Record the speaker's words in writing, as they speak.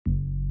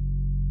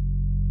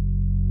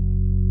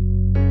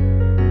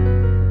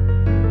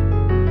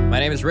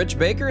name is Rich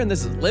Baker, and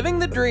this is Living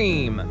the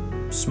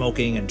Dream.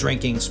 Smoking and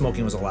drinking.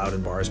 Smoking was allowed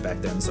in bars back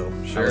then, so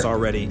I was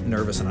already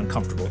nervous and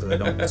uncomfortable because I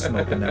don't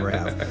smoke and never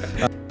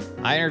have.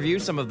 I interview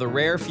some of the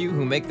rare few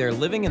who make their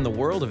living in the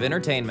world of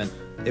entertainment.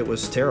 It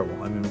was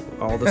terrible. I mean,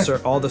 all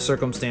the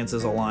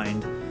circumstances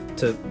aligned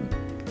to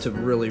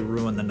really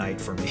ruin the night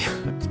for me.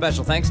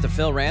 Special thanks to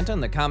Phil Ranta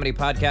and the Comedy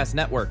Podcast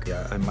Network.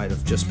 Yeah, I might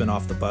have just been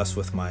off the bus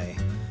with my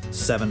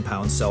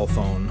 7-pound cell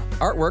phone.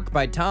 Artwork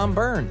by Tom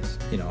Burns.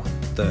 You know,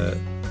 the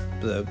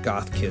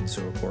goth kids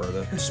or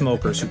the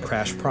smokers who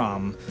crash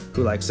prom,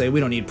 who like say, we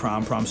don't need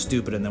prom, prom's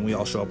stupid, and then we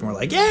all show up and we're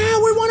like, yeah,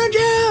 we want a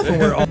Jeff! And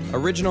we're all...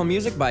 Original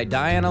music by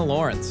Diana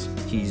Lawrence.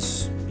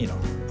 He's,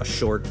 a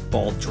short,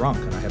 bald drunk,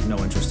 and I have no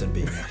interest in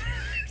being that.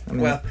 I mean,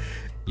 well,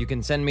 you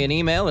can send me an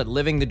email at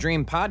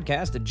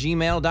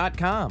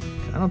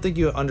livingthedreampodcast@gmail.com. I don't think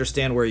you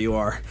understand where you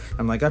are.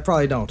 I'm like, I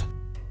probably don't.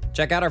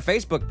 Check out our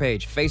Facebook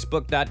page,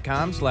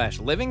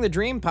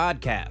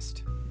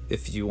 facebook.com/livingthedreampodcast.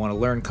 If you want to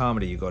learn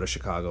comedy, you go to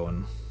Chicago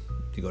and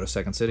you go to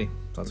Second City.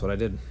 That's what I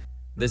did.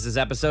 This is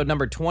episode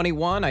number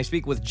 21. I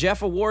speak with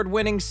Jeff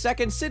Award-winning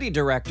Second City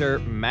director,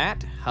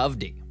 Matt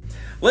Hovde.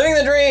 Living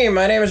the Dream.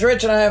 My name is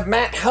Rich, and I have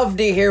Matt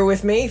Hovde here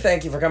with me.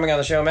 Thank you for coming on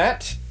the show,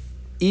 Matt.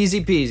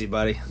 Easy peasy,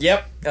 buddy.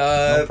 Yep.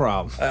 No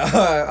problem.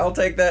 I'll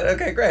take that.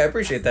 Okay, great. I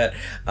appreciate that.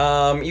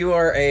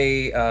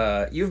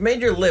 You've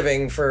made your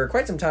living for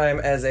quite some time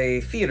as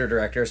a theater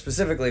director,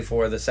 specifically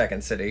for the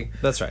Second City.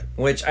 That's right.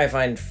 Which I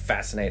find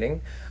fascinating.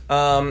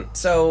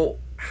 So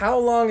how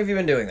long have you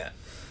been doing that?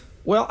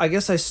 Well, I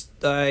guess I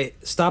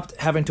stopped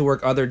having to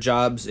work other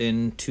jobs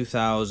in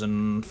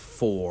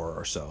 2004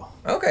 or so.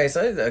 Okay,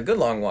 so a good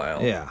long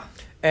while. Yeah.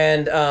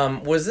 And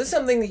was this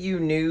something that you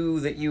knew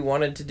that you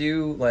wanted to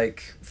do,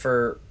 like,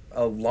 for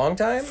a long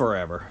time?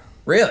 Forever.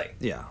 Really?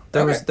 Yeah.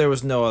 There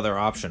was no other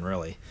option,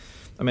 really.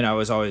 I mean, I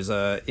was always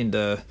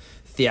into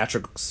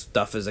theatrical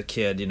stuff as a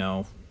kid,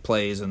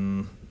 plays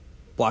and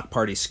block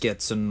party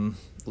skits and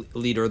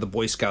leader of the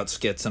Boy Scout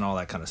skits and all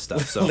that kind of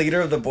stuff. So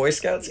leader of the Boy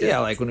Scout skits?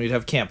 Yeah, like when we'd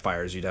have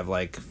campfires, you'd have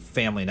like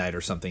family night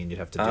or something, and you'd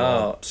have to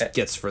do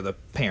skits for the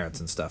parents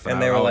and stuff.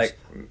 And they were like,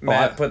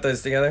 Matt put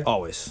those together?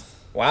 Always.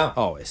 Wow.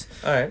 Always.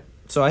 All right.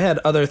 So I had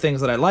other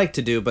things that I liked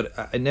to do, but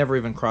I never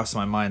even crossed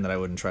my mind that I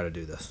wouldn't try to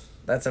do this.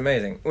 That's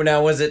amazing.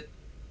 Now,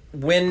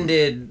 when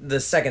did the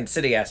Second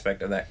City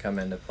aspect of that come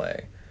into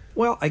play?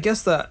 Well, I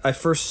guess that I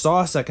first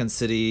saw Second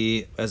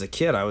City as a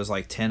kid. I was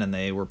like 10, and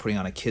they were putting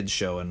on a kids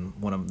show, and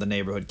one of the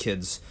neighborhood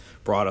kids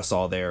brought us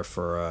all there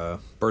for a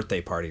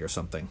birthday party or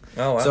something.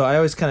 Oh, wow. So I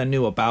always kind of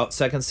knew about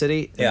Second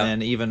City, yeah. And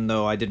then even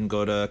though I didn't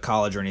go to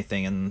college or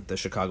anything in the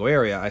Chicago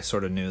area, I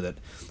sort of knew that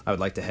I would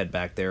like to head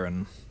back there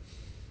and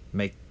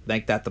make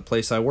that the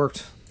place I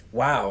worked.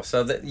 Wow,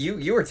 so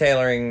you were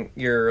tailoring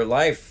your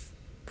life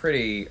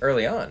pretty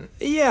early on.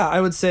 Yeah, I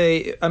would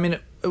say, I mean,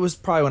 it was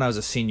probably when I was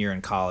a senior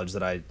in college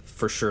that I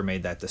for sure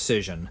made that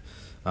decision.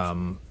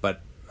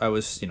 But I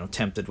was,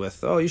 tempted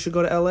with, you should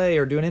go to LA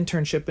or do an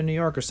internship in New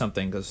York or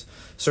something, because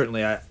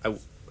certainly I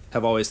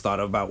have always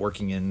thought about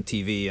working in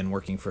TV and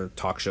working for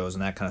talk shows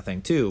and that kind of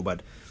thing too,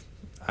 but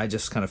I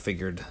just kind of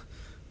figured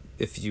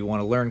if you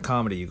want to learn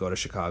comedy, you go to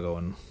Chicago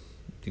and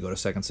you go to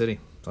Second City.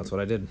 So that's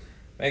what I did.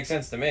 Makes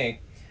sense to me.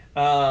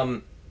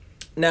 Now,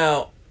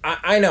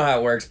 I know how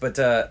it works, but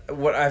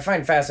what I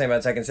find fascinating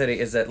about Second City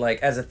is that,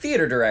 like, as a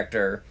theater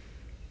director,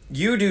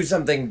 you do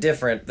something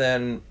different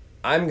than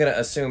I'm going to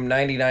assume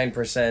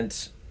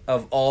 99%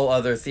 of all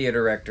other theater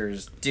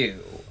directors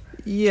do.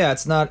 Yeah,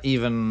 it's not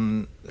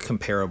even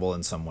comparable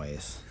in some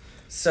ways.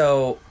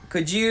 So,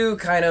 could you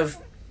kind of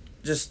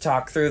just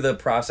talk through the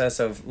process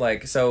of,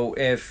 like, so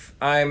if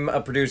I'm a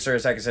producer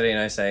at Second City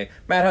and I say,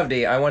 Matt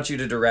Hovde, I want you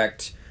to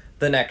direct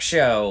the next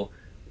show,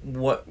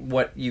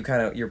 what you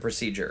kind of, your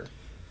procedure?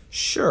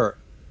 Sure.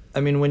 I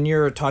mean, when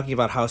you're talking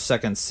about how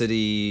Second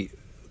City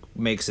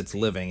makes its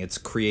living, it's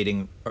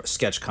creating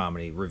sketch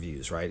comedy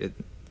reviews, right?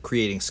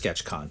 Creating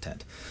sketch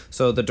content.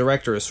 So the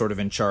director is sort of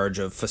in charge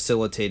of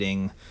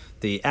facilitating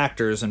the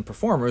actors and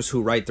performers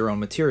who write their own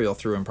material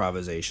through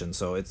improvisation.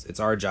 So it's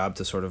our job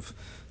to sort of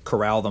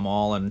corral them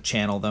all and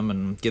channel them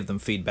and give them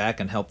feedback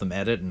and help them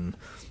edit and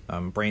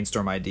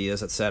brainstorm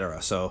ideas,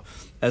 etc. So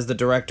as the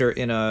director,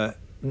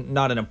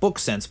 not in a book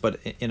sense, but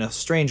in a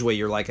strange way,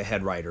 you're like a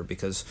head writer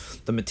because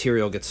the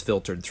material gets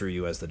filtered through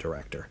you as the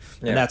director.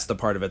 Yeah. And that's the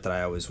part of it that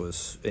I always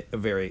was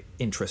very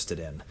interested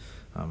in.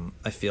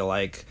 I feel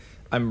like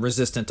I'm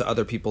resistant to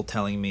other people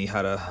telling me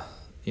how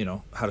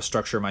to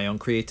structure my own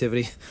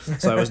creativity.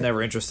 So I was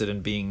never interested in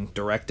being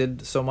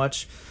directed so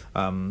much.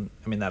 I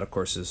mean, that, of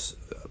course, is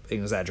an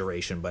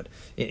exaggeration, but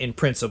in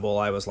principle,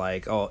 I was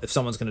like, if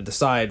someone's going to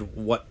decide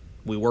what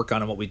we work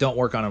on and what we don't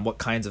work on and what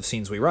kinds of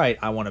scenes we write,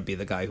 I want to be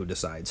the guy who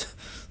decides.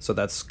 So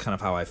that's kind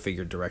of how I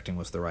figured directing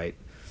was the right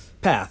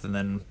path. And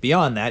then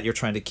beyond that, you're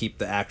trying to keep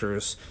the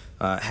actors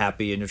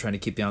happy, and you're trying to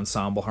keep the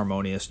ensemble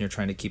harmonious, and you're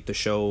trying to keep the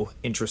show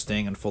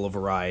interesting and full of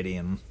variety,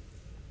 and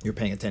you're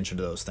paying attention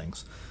to those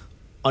things.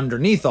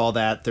 Underneath all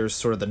that, there's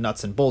sort of the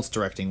nuts and bolts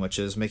directing, which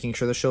is making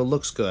sure the show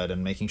looks good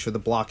and making sure the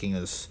blocking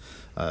is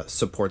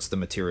supports the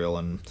material,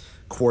 and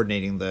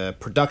coordinating the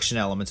production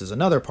elements is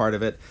another part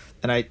of it.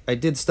 And I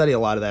did study a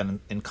lot of that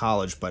in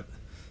college, but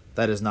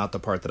that is not the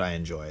part that I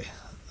enjoy.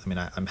 I mean,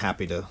 I'm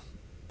happy to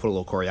put a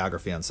little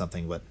choreography on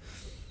something, but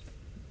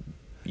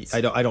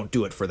I don't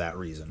do it for that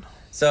reason.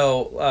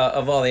 So,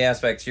 of all the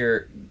aspects,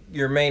 your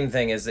main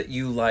thing is that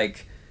you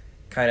like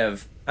kind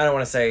of, I don't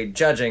want to say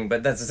judging,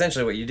 but that's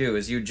essentially what you do,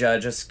 is you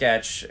judge a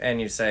sketch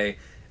and you say,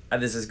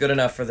 this is good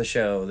enough for the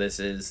show, this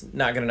is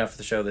not good enough for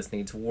the show, this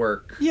needs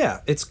work.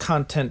 Yeah, it's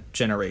content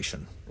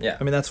generation. Yeah.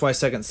 I mean, that's why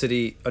Second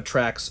City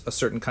attracts a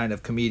certain kind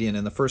of comedian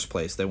in the first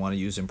place. They want to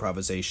use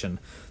improvisation.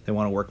 They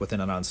want to work within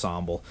an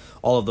ensemble.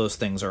 All of those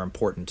things are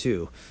important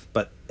too.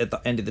 But at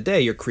the end of the day,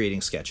 you're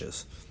creating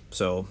sketches.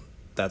 So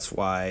that's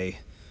why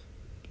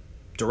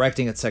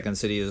directing at Second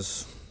City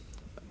is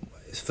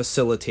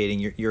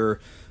facilitating. You're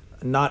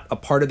not a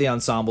part of the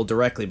ensemble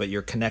directly, but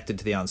you're connected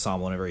to the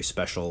ensemble in a very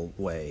special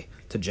way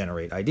to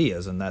generate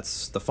ideas, and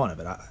that's the fun of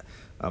it.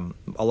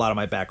 A lot of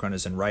my background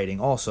is in writing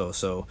also,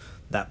 so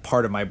that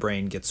part of my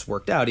brain gets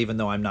worked out, even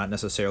though I'm not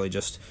necessarily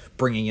just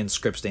bringing in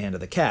scripts to hand to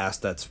the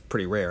cast. That's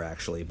pretty rare,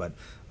 actually, but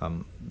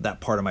that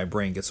part of my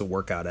brain gets a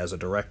workout as a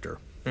director.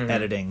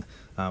 Editing,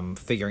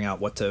 figuring out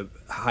what to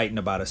heighten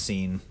about a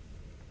scene,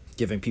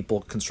 giving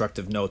people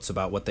constructive notes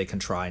about what they can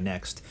try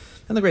next.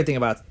 And the great thing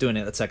about doing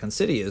it at Second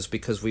City is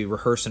because we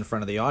rehearse in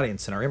front of the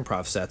audience in our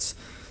improv sets,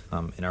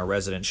 in our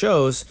resident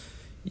shows,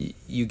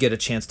 you get a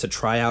chance to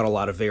try out a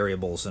lot of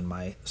variables, and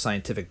my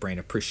scientific brain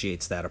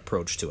appreciates that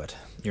approach to it.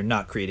 You're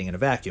not creating in a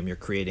vacuum, you're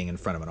creating in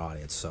front of an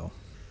audience.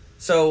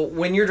 So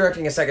when you're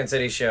directing a Second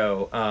City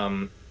show,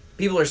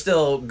 people are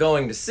still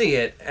going to see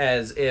it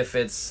as if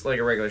it's like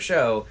a regular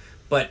show,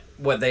 but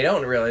what they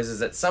don't realize is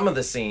that some of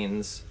the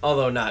scenes,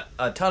 although not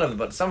a ton of them,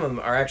 but some of them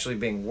are actually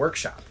being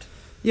workshopped.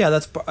 Yeah,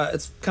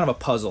 it's kind of a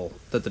puzzle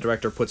that the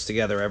director puts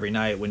together every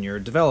night when you're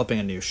developing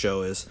a new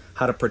show, is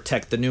how to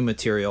protect the new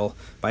material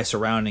by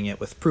surrounding it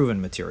with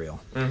proven material.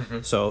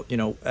 So,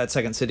 at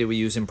Second City we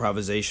use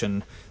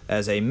improvisation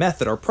as a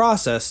method or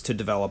process to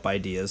develop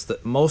ideas.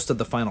 That most of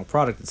the final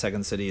product at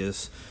Second City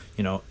is,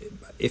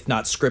 if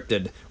not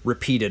scripted,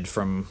 repeated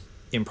from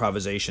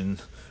improvisation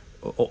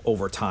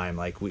over time.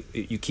 Like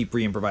you keep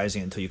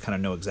re-improvising until you kind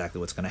of know exactly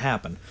what's going to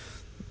happen.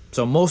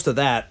 So most of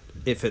that,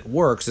 if it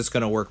works, it's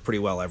going to work pretty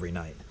well every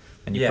night.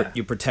 And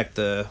you protect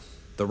the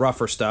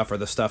rougher stuff, or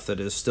the stuff that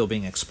is still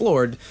being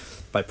explored,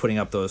 by putting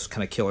up those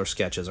kind of killer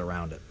sketches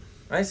around it.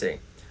 I see.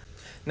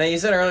 Now, you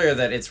said earlier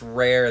that it's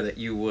rare that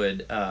you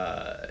would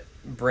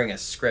bring a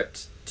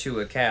script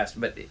to a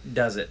cast, but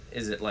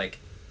is it like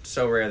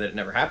so rare that it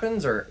never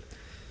happens, or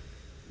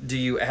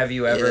have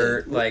you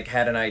ever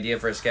had an idea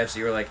for a sketch that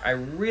you were like, I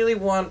really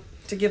want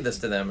to give this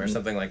to them, or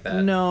something like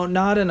that? No,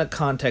 not in a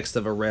context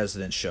of a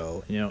resident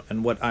show.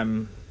 And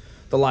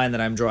the line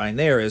that I'm drawing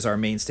there is our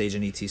main stage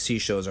and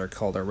ETC shows are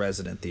called our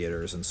resident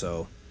theaters, and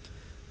so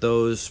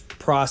those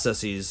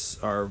processes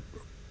are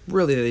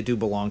really, they do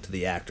belong to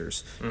the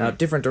actors. Now,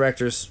 different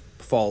directors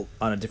fall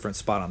on a different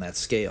spot on that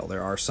scale.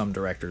 There are some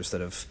directors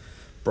that have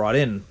brought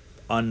in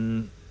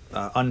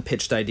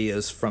unpitched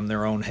ideas from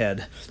their own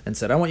head and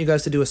said, I want you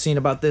guys to do a scene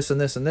about this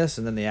and this and this,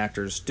 and then the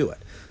actors do it.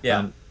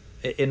 Yeah.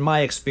 In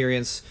my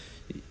experience,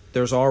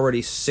 there's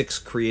already 6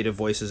 creative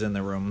voices in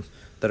the room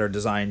that are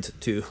designed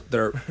to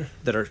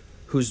that are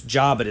whose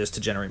job it is to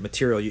generate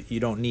material. You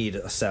don't need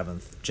a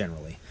 7th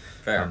generally.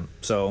 Fair.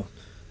 So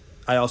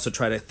I also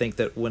try to think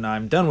that when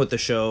I'm done with the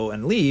show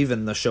and leave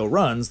and the show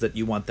runs, that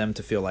you want them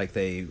to feel like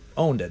they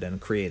owned it and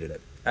created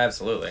it.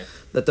 Absolutely.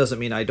 That doesn't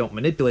mean I don't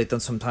manipulate them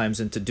sometimes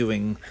into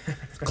doing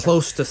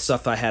close to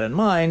stuff I had in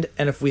mind.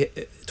 And if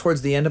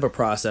towards the end of a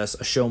process,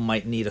 a show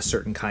might need a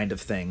certain kind of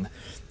thing,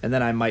 and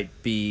then I might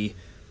be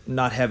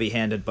not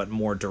heavy-handed but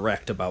more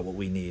direct about what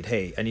we need.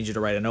 Hey, I need you to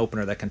write an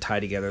opener that can tie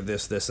together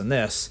this, this, and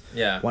this.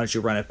 Yeah. Why don't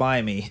you run it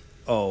by me?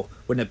 Oh,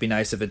 wouldn't it be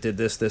nice if it did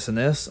this, this, and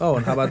this? Oh,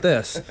 and how about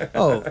this?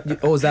 Oh,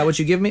 is that what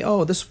you give me?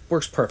 Oh, this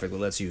works perfectly.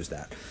 Let's use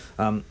that.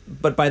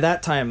 But by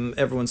that time,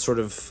 everyone's sort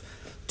of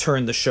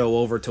turned the show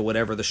over to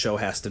whatever the show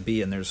has to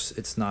be, and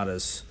it's not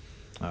as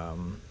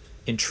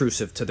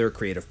intrusive to their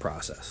creative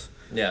process.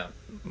 Yeah.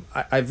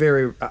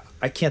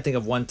 I can't think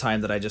of one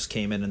time that I just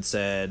came in and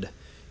said,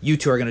 you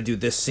two are going to do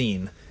this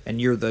scene, and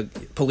you're the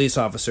police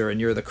officer, and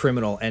you're the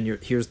criminal, and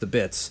here's the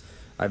bits.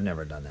 I've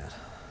never done that.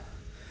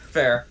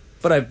 Fair.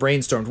 But I've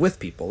brainstormed with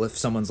people. If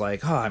someone's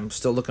like, I'm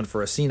still looking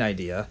for a scene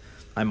idea,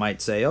 I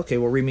might say, okay,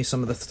 well, read me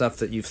some of the stuff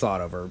that you've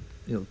thought of, or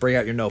bring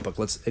out your notebook,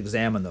 let's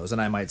examine those.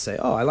 And I might say,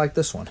 I like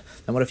this one.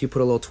 And what if you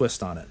put a little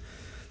twist on it?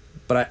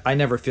 But I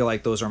never feel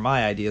like those are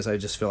my ideas. I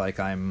just feel like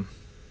I'm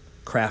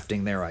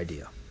crafting their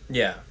idea.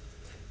 Yeah.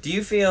 Do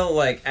you feel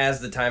like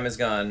as the time has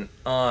gone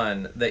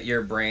on that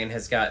your brain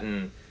has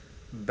gotten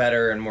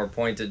better and more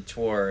pointed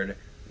toward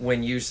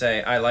when you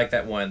say, I like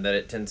that one, that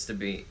it tends to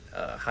be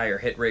a higher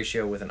hit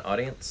ratio with an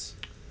audience?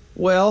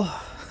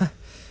 Well,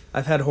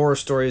 I've had horror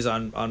stories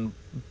on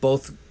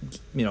both,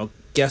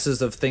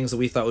 guesses of things that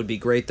we thought would be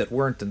great that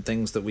weren't, and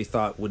things that we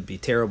thought would be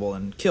terrible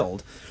and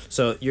killed.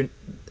 So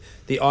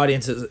the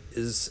audience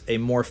is a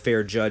more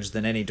fair judge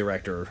than any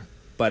director,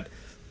 but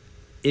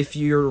if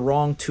you're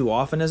wrong too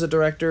often as a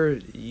director,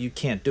 you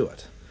can't do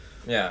it.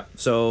 Yeah.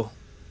 So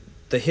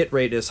the hit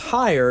rate is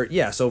higher.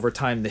 Yes, over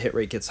time the hit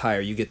rate gets higher.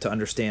 You get to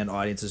understand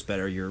audiences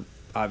better. You're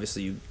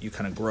obviously you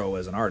kind of grow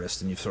as an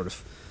artist, and you sort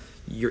of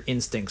your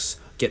instincts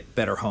get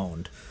better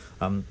honed.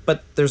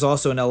 But there's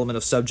also an element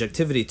of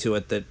subjectivity to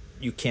it that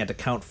you can't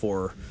account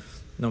for,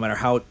 no matter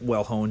how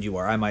well honed you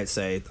are. I might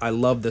say, I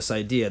love this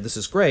idea. This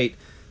is great.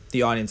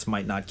 The audience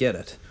might not get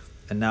it.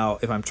 And now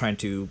if I'm trying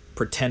to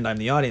pretend I'm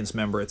the audience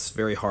member, it's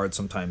very hard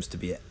sometimes to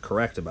be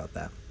correct about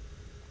that.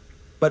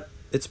 But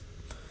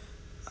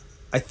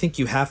I think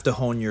you have to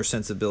hone your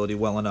sensibility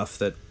well enough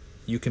that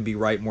you can be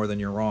right more than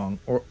you're wrong,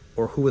 or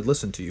who would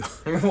listen to you?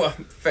 Well,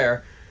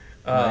 fair.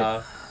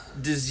 Right.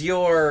 Does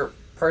your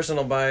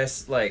personal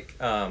bias, like,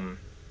 I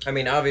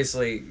mean,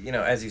 obviously, you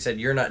know, as you said,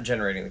 you're not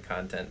generating the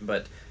content,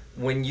 but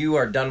when you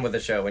are done with the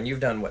show, and you've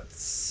done,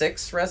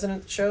 6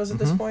 resident shows at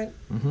this point?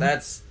 Mm-hmm.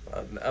 That's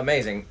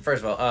amazing,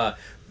 first of all.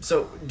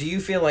 So do you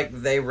feel like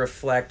they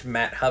reflect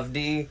Matt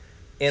Hovde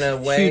in a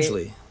way?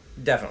 Hugely.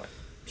 Definitely.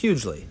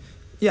 Hugely.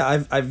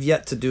 Yeah, I've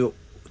yet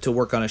to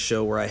work on a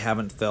show where I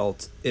haven't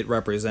felt it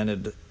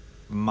represented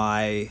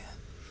my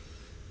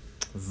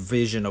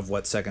vision of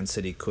what Second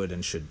City could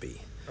and should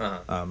be.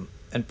 Uh-huh.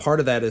 And part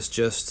of that is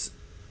just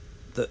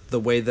the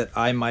way that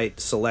I might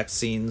select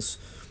scenes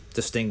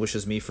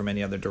distinguishes me from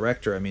any other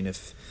director. I mean,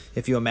 if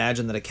you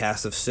imagine that a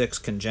cast of 6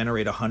 can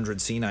generate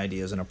 100 scene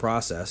ideas in a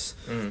process,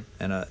 mm-hmm.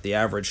 and the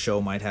average show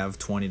might have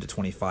 20 to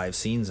 25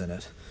 scenes in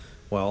it,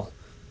 well,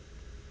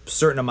 a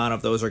certain amount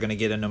of those are going to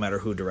get in no matter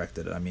who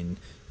directed it. I mean,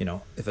 you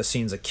know, if a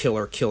scene's a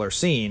killer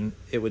scene,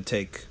 it would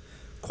take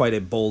quite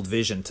a bold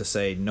vision to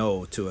say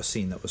no to a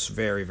scene that was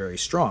very, very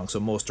strong. So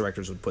most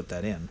directors would put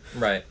that in.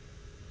 Right.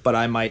 But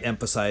I might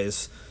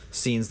emphasize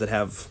scenes that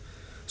have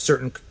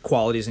certain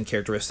qualities and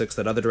characteristics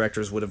that other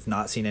directors would have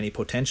not seen any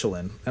potential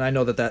in. And I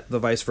know that the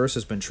vice versa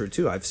has been true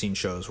too. I've seen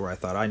shows where I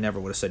thought I never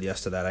would have said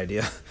yes to that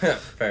idea.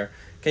 Fair.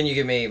 Can you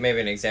give me maybe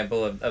an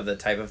example of the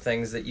type of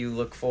things that you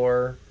look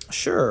for?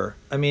 Sure.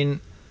 I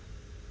mean,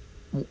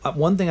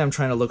 one thing I'm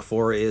trying to look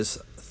for is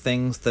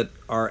things that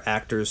our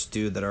actors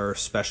do that are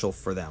special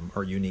for them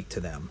or unique to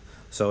them.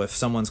 So if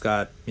someone's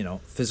got, you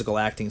know, physical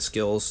acting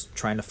skills,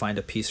 trying to find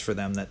a piece for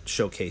them that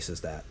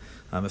showcases that.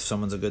 If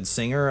someone's a good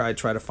singer, I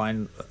try to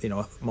find, you know,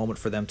 a moment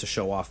for them to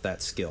show off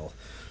that skill.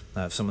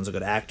 If someone's a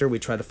good actor, we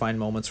try to find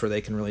moments where they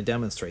can really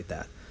demonstrate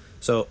that.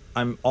 So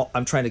I'm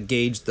trying to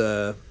gauge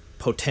the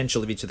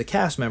potential of each of the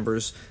cast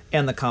members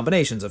and the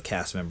combinations of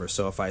cast members.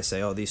 So if I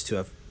say, oh, these two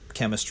have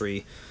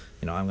chemistry,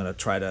 you know, I'm going to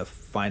try to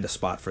find a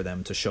spot for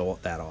them to show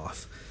that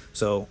off.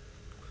 So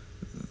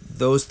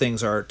those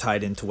things are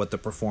tied into what the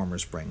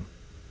performers bring.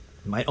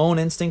 My own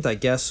instinct, I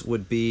guess,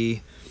 would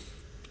be,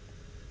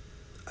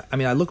 I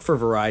mean, I look for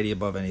variety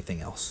above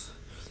anything else.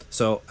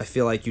 So I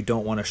feel like you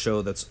don't want a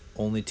show that's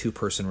only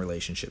 2-person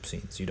relationship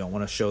scenes. You don't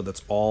want a show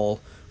that's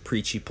all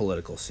preachy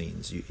political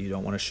scenes. You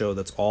don't want a show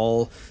that's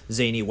all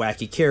zany,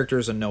 wacky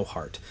characters and no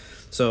heart.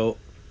 So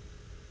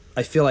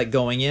I feel like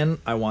going in,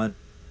 I want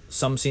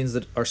some scenes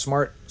that are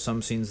smart,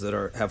 some scenes that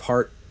have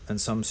heart,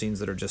 and some scenes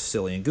that are just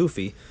silly and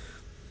goofy.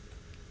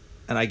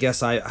 And I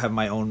guess I have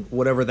my own,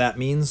 whatever that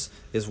means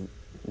is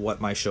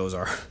what my shows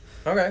are.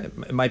 Okay.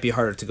 It might be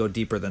harder to go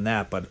deeper than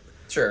that, but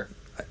sure.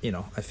 You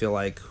know, I feel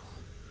like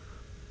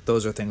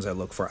those are things I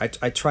look for.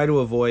 I try to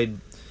avoid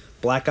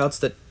blackouts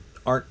that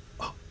aren't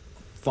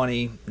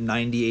funny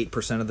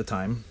 98% of the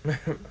time.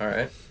 All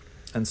right.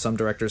 And some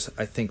directors,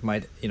 I think,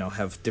 might, you know,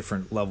 have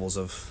different levels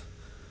of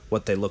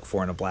what they look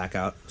for in a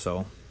blackout.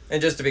 So.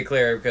 And just to be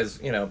clear,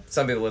 because, you know,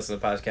 some people listen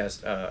to the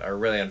podcast are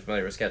really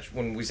unfamiliar with sketch.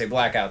 When we say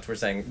blackouts, we're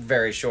saying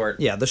very short.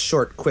 Yeah, the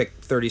short,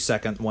 quick,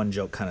 30-second,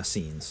 one-joke kind of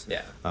scenes.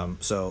 Yeah.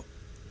 So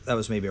that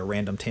was maybe a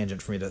random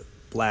tangent for me to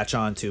latch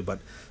onto,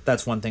 but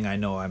that's one thing I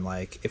know. I'm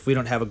like, if we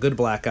don't have a good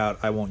blackout,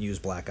 I won't use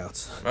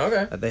blackouts.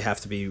 Okay. They have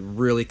to be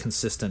really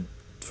consistent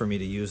for me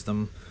to use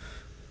them.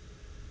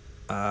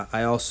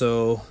 I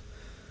also,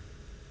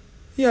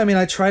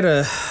 I try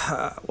to,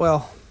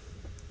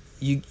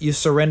 you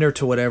surrender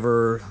to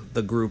whatever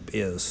the group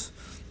is.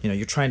 You know,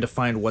 you're trying to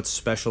find what's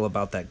special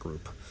about that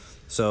group.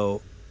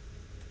 So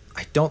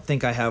I don't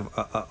think I have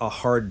a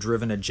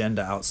hard-driven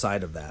agenda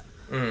outside of that.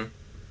 Mm-hmm.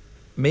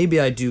 Maybe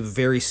I do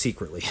very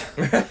secretly.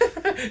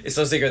 It's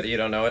so secret that you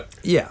don't know it?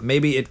 Yeah,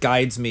 maybe it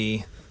guides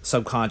me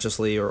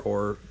subconsciously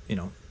or you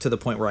know, to the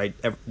point where I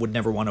would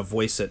never want to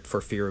voice it for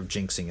fear of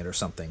jinxing it or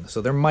something.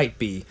 So there might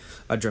be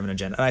a driven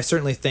agenda. And I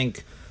certainly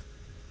think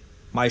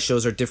my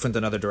shows are different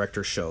than other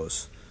directors'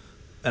 shows.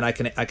 And I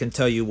can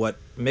tell you what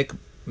Mick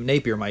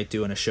Napier might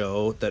do in a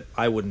show that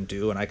I wouldn't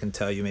do, and I can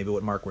tell you maybe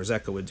what Mark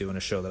Warzeka would do in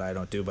a show that I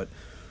don't do, but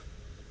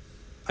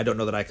I don't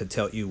know that I could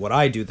tell you what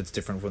I do that's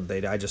different from what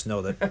they do. I just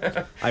know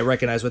that I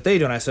recognize what they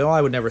do, and I say,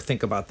 I would never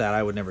think about that.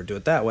 I would never do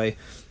it that way.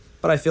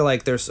 But I feel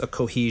like there's a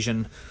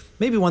cohesion.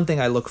 Maybe one thing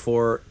I look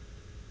for,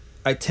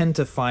 I tend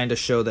to find a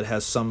show that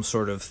has some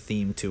sort of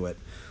theme to it,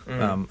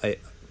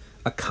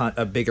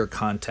 a bigger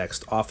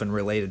context, often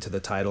related to the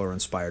title or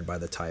inspired by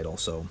the title.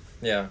 So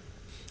yeah.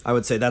 I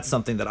would say that's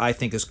something that I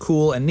think is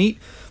cool and neat,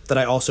 that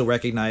I also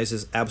recognize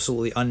is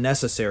absolutely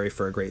unnecessary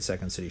for a great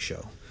Second City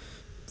show.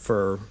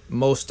 For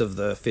most of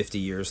the 50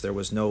 years, there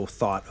was no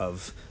thought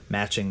of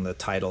matching the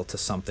title to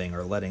something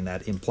or letting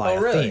that imply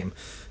a theme.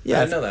 Yeah,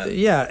 I didn't know that.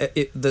 Yeah,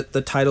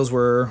 the titles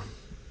were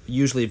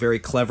usually very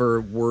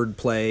clever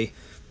wordplay,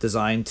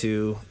 designed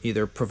to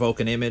either provoke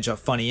an image, a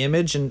funny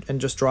image,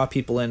 and just draw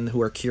people in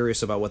who are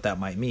curious about what that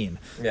might mean.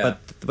 Yeah.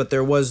 But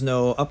there was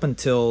no, up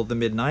until the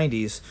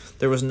mid-90s,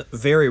 there was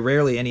very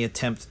rarely any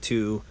attempt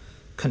to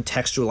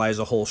contextualize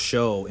a whole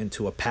show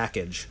into a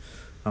package.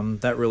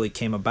 That really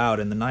came about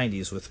in the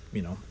 90s with,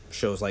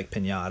 shows like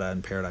Piñata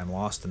and Paradigm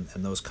Lost and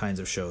those kinds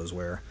of shows,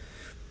 where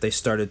they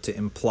started to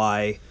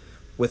imply,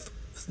 with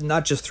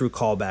not just through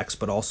callbacks,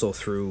 but also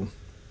through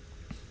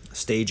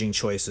staging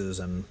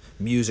choices and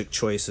music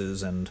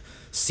choices and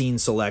scene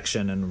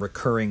selection and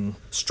recurring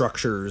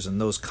structures and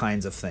those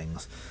kinds of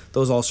things.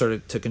 Those all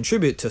started to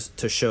contribute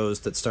to shows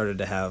that started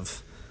to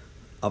have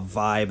a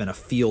vibe and a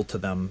feel to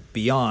them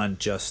beyond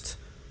just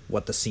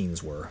what the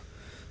scenes were.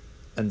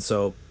 And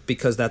so,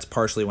 because that's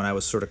partially when I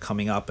was sort of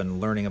coming up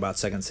and learning about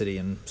Second City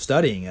and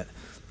studying it,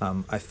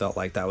 I felt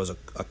like that was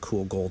a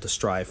cool goal to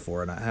strive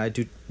for, and I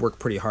do work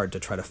pretty hard to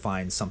try to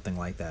find something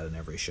like that in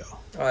every show.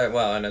 All right,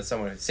 well, and as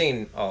someone who's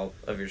seen all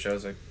of your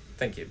shows, I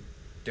think you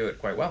do it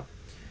quite well.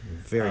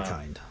 Very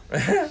kind.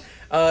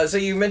 So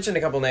you mentioned a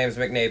couple names,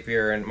 Mick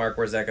Napier and Mark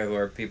Warzeka, who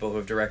are people who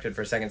have directed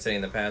for Second City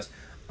in the past.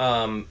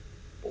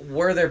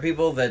 Were there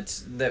people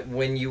that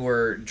when you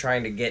were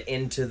trying to get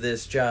into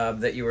this job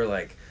that you were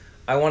like,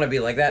 I want to be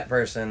like that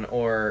person,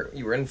 or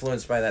you were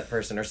influenced by that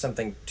person, or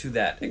something to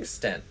that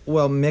extent?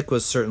 Well, Mick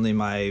was certainly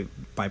my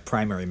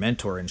primary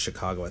mentor in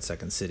Chicago at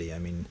Second City. I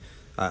mean,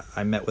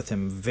 I met with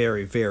him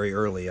very, very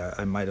early.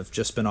 I might have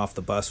just been off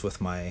the bus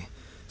with my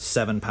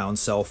 7-pound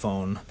cell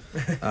phone,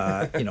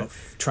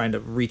 trying to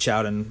reach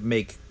out and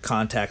make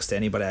contacts to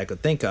anybody I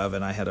could think of,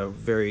 and I had a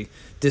very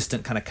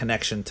distant kind of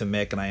connection to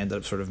Mick, and I ended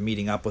up sort of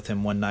meeting up with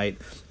him one night,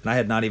 and I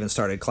had not even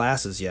started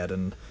classes yet,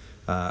 and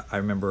I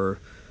remember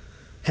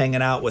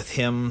hanging out with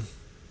him.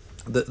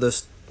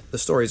 The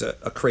story's a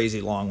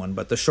crazy long one,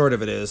 but the short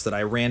of it is that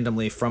I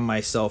randomly from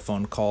my cell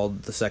phone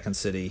called the Second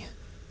City,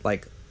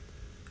 like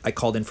I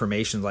called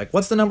information like,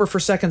 what's the number for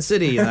Second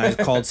City? And I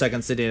called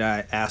Second City and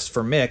I asked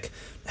for Mick,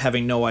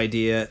 having no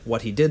idea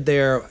what he did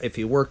there, if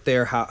he worked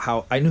there,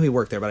 how I knew he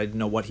worked there, but I didn't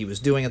know what he was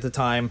doing at the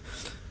time.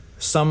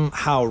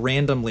 Somehow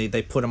randomly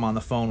they put him on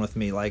the phone with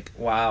me, like,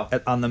 wow,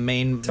 on the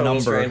main total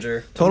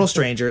number. Total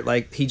stranger.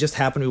 Like, he just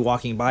happened to be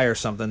walking by or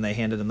something. They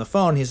handed him the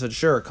phone. He said,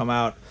 sure, come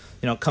out,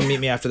 come meet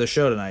me after the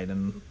show tonight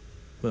and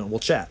we'll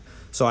chat.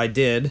 So I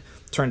did.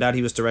 Turned out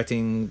he was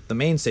directing the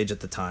main stage at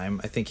the time.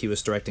 I think he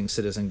was directing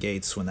Citizen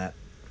Gates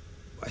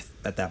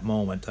at that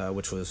moment,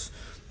 which was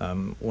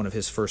one of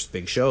his first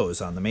big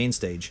shows on the main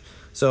stage.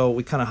 So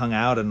we kind of hung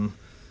out and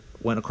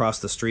went across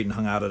the street and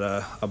hung out at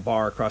a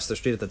bar across the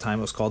street at the time.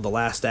 It was called The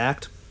Last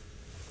Act.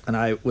 And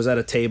I was at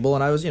a table,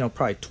 and I was,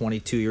 probably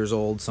 22 years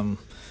old, some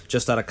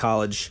just out of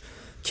college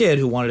kid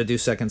who wanted to do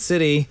Second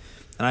City.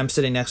 And I'm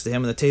sitting next to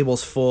him, and the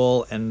table's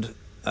full, and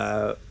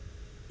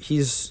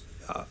he's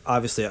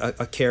obviously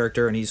a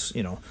character, and he's,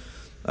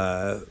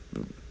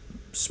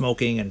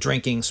 smoking and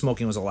drinking.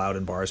 Smoking was allowed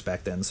in bars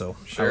back then, so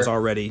sure. I was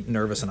already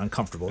nervous and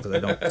uncomfortable because I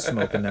don't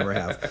smoke and never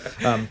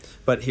have.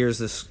 But here's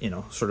this,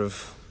 sort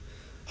of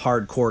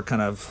hardcore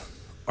kind of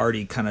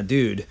arty kind of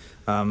dude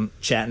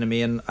chatting to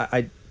me, and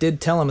I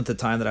did tell him at the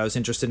time that I was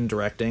interested in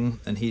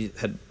directing, and he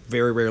had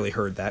very rarely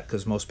heard that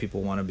because most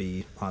people want to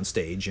be on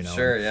stage,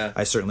 Sure, yeah.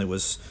 I certainly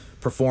was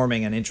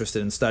performing and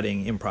interested in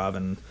studying improv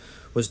and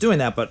was doing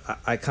that, but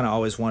I kind of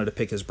always wanted to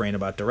pick his brain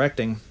about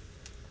directing.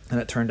 And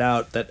it turned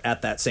out that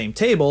at that same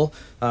table,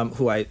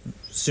 who I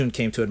soon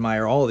came to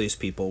admire, all of these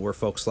people were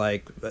folks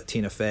like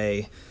Tina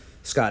Fey,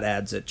 Scott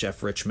Adsit,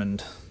 Jeff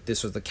Richmond.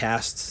 This was the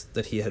casts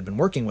that he had been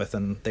working with,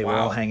 and they were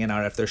all hanging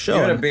out after their show.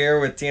 You had a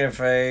beer with Tina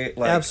Fey,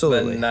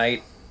 absolutely. The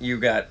night you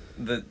got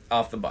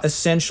off the bus.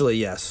 Essentially,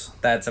 yes.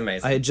 That's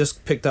amazing. I had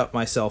just picked up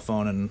my cell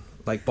phone and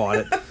bought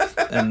it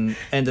and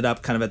ended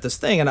up kind of at this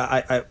thing, and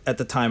I at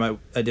the time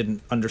I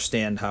didn't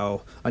understand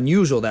how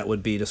unusual that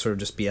would be to sort of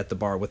just be at the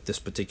bar with this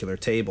particular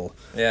table.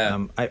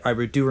 Yeah. I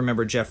do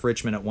remember Jeff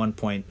Richmond at one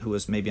point, who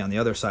was maybe on the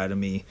other side of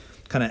me,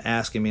 kind of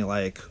asking me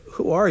like,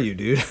 who are you,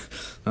 dude? And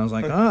I was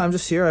like, I'm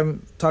just here,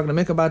 I'm talking to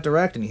Mick about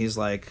directing. He's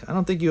like, I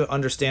don't think you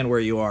understand where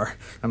you are.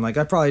 I'm like,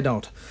 I probably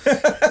don't.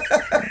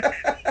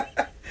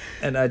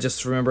 And I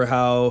just remember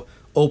how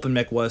open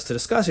Mick was to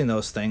discussing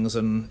those things,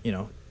 and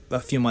a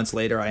few months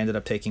later, I ended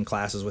up taking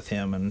classes with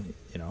him, and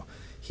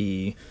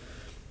he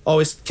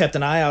always kept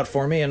an eye out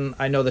for me, and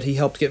I know that he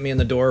helped get me in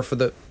the door for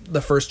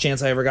the first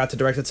chance I ever got to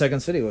direct at Second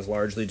City was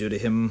largely due to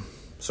him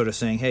sort of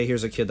saying, hey,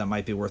 here's a kid that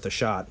might be worth a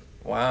shot.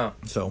 Wow.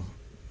 So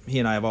he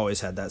and I have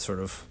always had that sort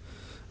of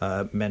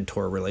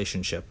mentor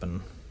relationship,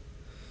 and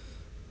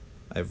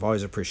I've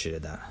always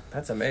appreciated that.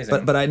 That's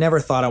amazing. But I never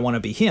thought I want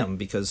to be him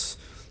because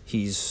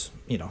he's,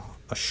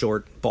 a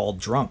short, bald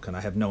drunk, and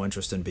I have no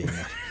interest in being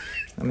that.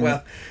 I mean,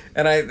 Well,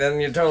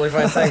 and you're totally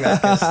fine saying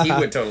that because he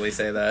would totally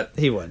say that.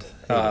 he would.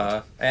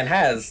 And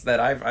has that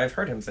I've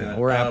heard him say that.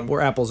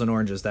 We're apples and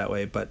oranges that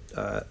way, but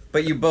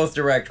you both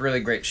direct really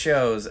great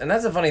shows, and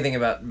that's the funny thing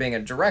about being a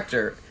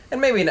director and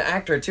maybe an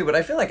actor too. But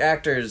I feel like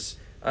actors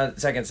on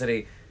Second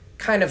City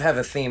kind of have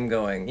a theme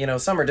going. You know,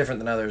 some are different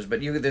than others,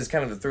 but there's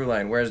kind of the through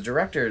line. Whereas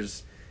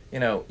directors, you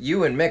know,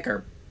 you and Mick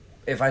are.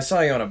 If I saw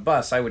you on a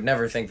bus, I would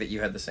never think that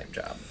you had the same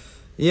job.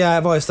 Yeah,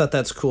 I've always thought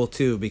that's cool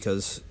too,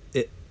 because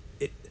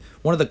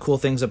one of the cool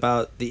things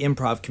about the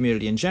improv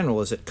community in general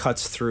is it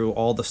cuts through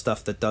all the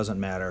stuff that doesn't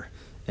matter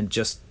and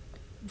just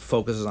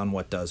focuses on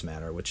what does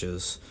matter, which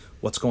is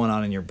what's going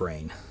on in your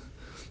brain.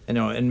 And,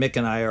 you know, and Mick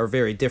and I are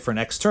very different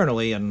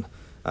externally, and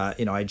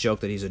you know, I joke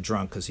that he's a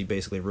drunk because he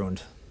basically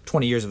ruined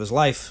 20 years of his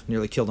life,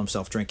 nearly killed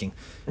himself drinking.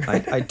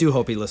 I do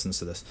hope he listens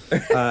to this.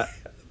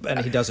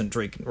 And he doesn't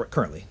drink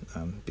currently,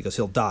 because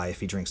he'll die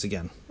if he drinks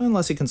again,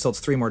 unless he consults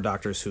 3 more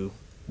doctors who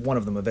one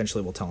of them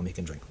eventually will tell him he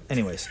can drink.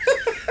 Anyways.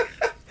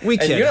 We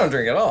kid. And you don't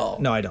drink at all.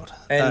 No, I don't.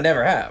 And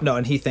never have. No,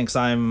 and he thinks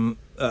I'm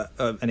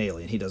an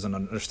alien. He doesn't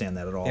understand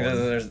that at all.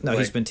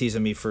 He's been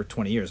teasing me for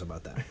 20 years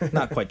about that.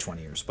 Not quite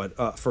 20 years,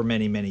 but for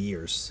many, many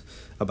years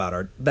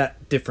about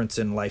that difference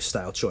in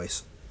lifestyle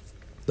choice.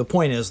 The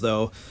point is,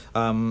 though,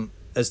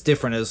 as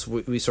different as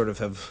we sort of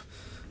have,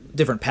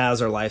 different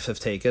paths our lives have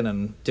taken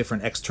and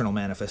different external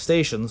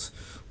manifestations,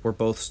 we're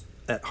both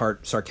at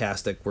heart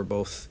sarcastic. We're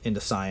both into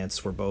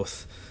science. We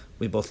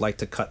both like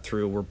to cut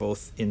through. We're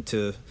both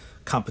into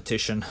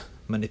competition,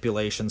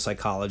 manipulation,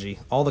 psychology,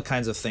 all the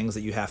kinds of things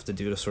that you have to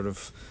do to sort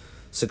of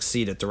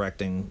succeed at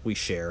directing. We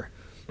share,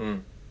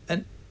 and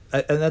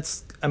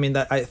that's. I mean,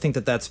 that I think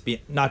that's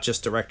not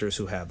just directors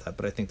who have that,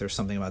 but I think there's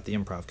something about the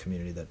improv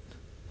community that,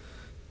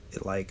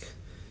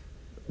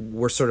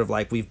 we're sort of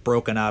like we've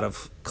broken out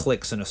of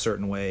cliques in a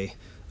certain way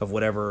of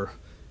whatever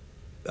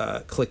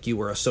clique you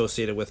were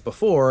associated with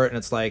before, and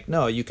it's like,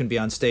 no, you can be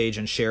on stage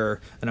and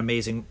share an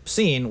amazing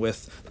scene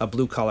with a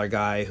blue collar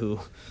guy who,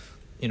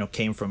 you know,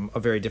 came from a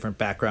very different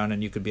background,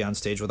 and you could be on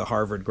stage with a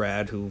Harvard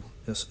grad who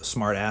is a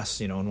smart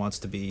ass, you know, and wants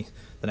to be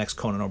the next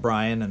Conan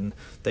O'Brien, and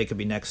they could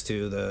be next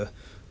to the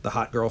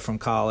hot girl from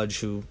college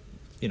who,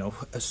 you know,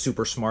 is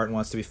super smart and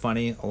wants to be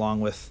funny,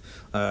 along with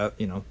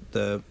you know,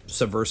 the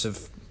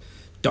subversive,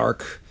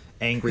 dark,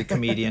 angry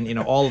comedian. You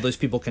know, all of those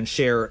people can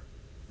share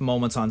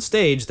moments on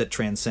stage that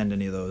transcend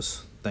any of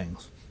those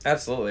things.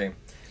 Absolutely.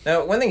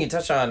 Now, one thing you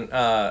touched on,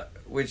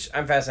 which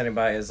I'm fascinated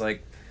by, is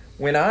like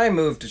when I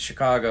moved to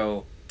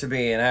Chicago to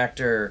be an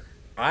actor,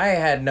 I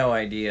had no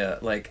idea.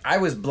 Like, I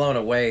was blown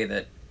away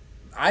that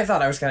I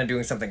thought I was kind of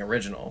doing something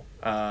original,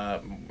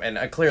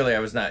 and clearly I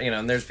was not. You know,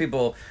 and there's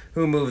people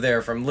who move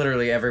there from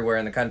literally everywhere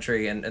in the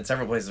country and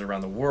several places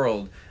around the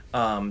world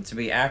to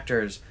be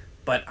actors,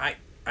 but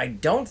I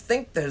don't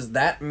think there's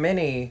that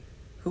many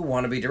who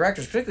want to be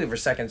directors, particularly for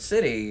Second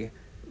City,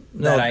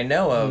 that I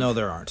know of. No,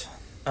 there aren't.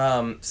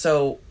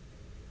 So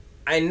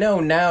I know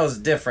now's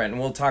different, and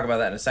we'll talk about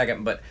that in a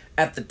second, but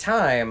at the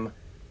time,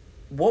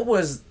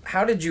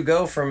 how did you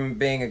go from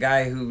being a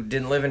guy who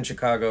didn't live in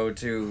Chicago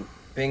to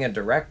being a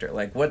director?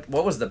 Like, what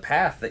was the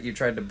path that you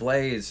tried to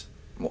blaze?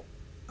 Well,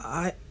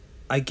 I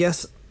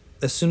guess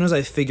as soon as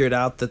I figured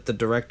out that the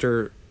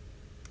director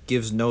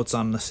gives notes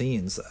on the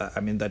scenes, I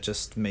mean, that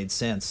just made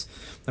sense.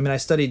 I mean, I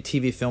studied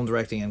TV film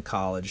directing in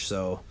college,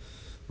 so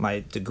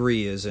my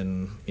degree is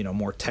in, you know,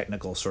 more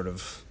technical sort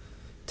of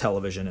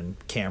television and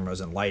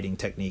cameras and lighting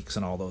techniques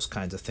and all those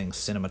kinds of things,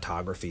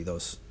 cinematography,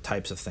 those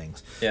types of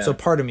things. Yeah. So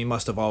part of me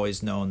must have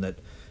always known that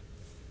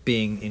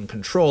being in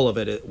control of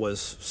it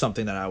was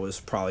something that I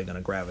was probably going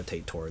to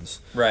gravitate towards.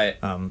 Right.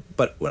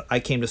 But when I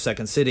came to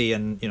Second City,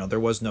 and, you know, there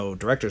was no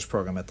director's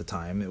program at the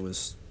time. It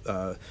was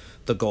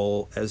the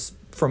goal, as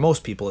for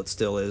most people it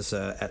still is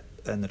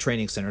in the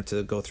training center,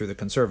 to go through the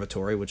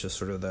conservatory, which is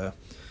sort of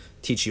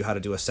teach you how to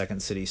do a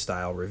Second City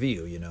style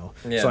review, you know.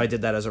 Yeah. So I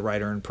did that as a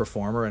writer and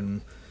performer,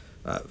 and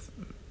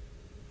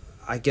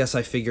I guess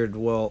I figured,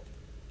 well,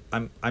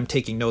 I'm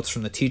taking notes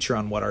from the teacher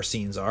on what our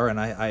scenes are, and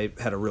I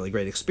had a really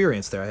great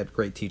experience there. I had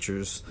great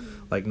teachers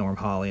like Norm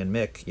Hawley and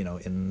Mick, you know,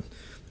 in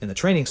the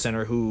training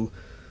center, who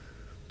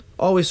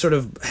always sort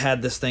of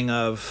had this thing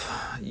of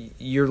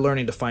you're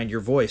learning to find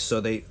your voice, so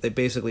they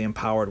basically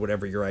empowered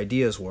whatever your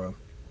ideas were.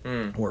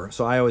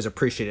 So I always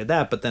appreciated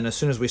that. But then as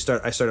soon as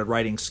I started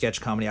writing sketch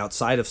comedy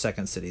outside of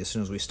Second City. As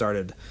soon as we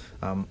started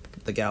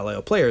the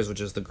Galileo Players, which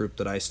is the group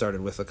that I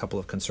started with a couple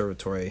of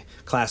conservatory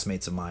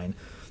classmates of mine,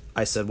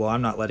 I said, well,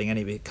 I'm not letting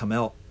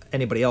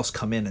anybody else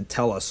come in and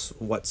tell us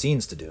what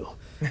scenes to do.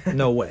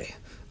 No way.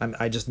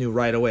 I just knew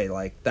right away,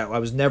 like, that I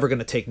was never going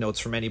to take notes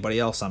from anybody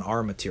else on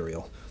our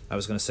material. I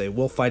was going to say,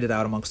 we'll fight it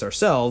out amongst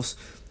ourselves,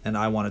 and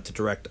I wanted to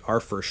direct our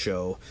first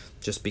show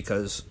just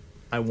because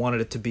I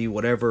wanted it to be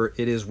whatever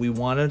it is we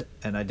wanted,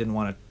 and I didn't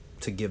want it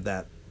to give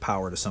that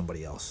power to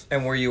somebody else.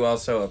 And were you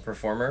also a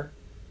performer?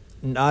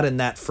 Not in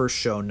that first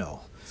show,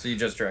 no. So you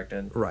just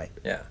directed? Right.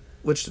 Yeah.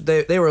 Which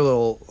they were a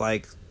little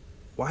like,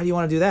 why do you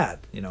want to do that?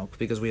 You know,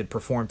 because we had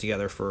performed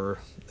together for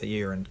a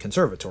year in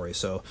conservatory,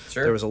 so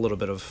There was a little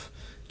bit of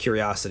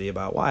curiosity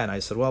about why, and I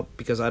said, well,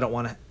 because I don't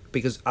want to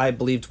because I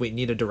believed we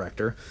need a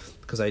director,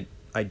 because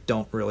I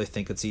don't really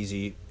think it's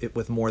easy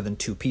with more than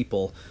 2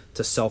 people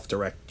to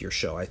self-direct your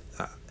show.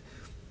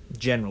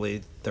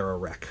 Generally they're a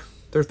wreck.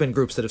 There's been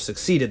groups that have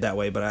succeeded that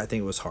way, but I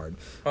think it was hard.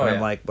 I'm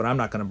like, but I'm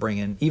not going to bring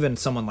in even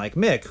someone like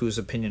Mick, whose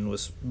opinion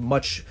was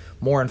much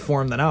more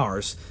informed than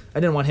ours. I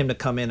didn't want him to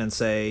come in and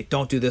say,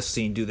 don't do this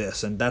scene, do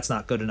this, and that's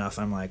not good enough.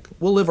 I'm like,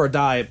 we'll live or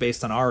die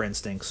based on our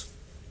instincts.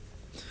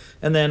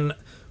 And then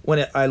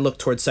when I looked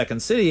towards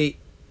Second City,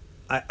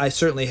 I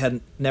certainly had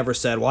never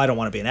said, well, I don't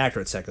want to be an actor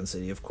at Second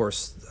City. Of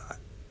course,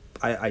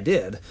 I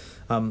did.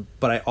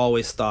 But I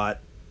always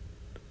thought,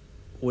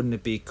 wouldn't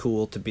it be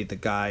cool to be the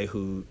guy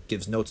who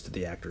gives notes to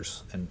the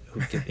actors and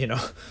who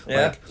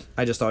Yeah.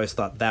 I just always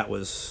thought that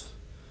was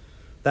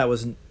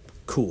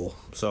cool.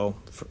 So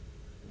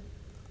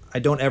I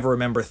don't ever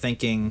remember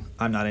thinking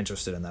I'm not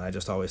interested in that. I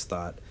just always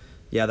thought,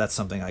 yeah, that's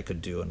something I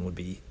could do and would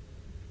be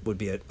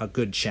a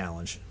good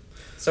challenge.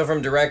 So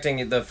from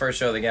directing the first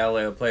show, the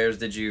Galileo Players,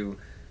 did you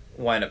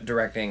wind up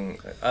directing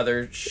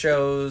other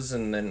shows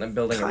and then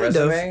building a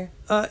resume?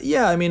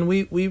 Yeah, I mean,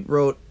 we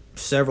wrote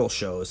several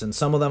shows, and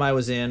some of them I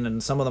was in,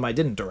 and some of them I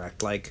didn't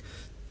direct. Like,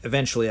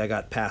 eventually I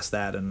got past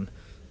that, and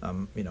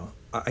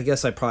I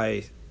guess I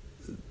probably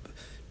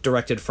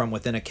directed from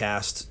within a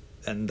cast,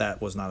 and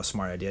that was not a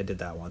smart idea. I did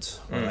that once.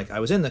 Like,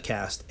 I was in the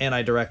cast and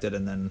I directed,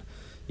 and then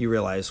you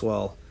realize,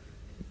 well,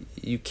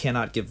 you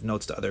cannot give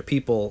notes to other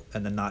people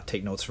and then not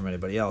take notes from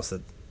anybody else.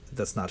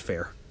 That's not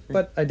fair.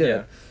 But I did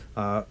it.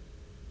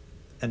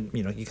 And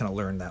you kind of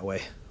learn that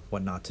way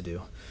what not to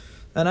do.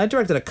 And I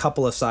directed a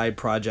couple of side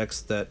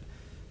projects that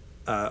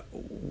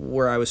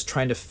where I was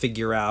trying to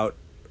figure out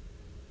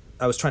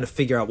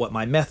what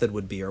my method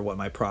would be or what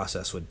my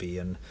process would be,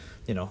 and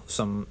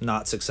some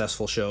not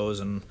successful shows,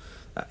 and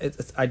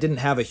I didn't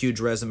have a huge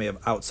resume of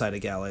outside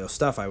of Galileo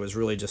stuff. I was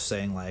really just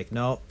saying, like,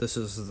 no, this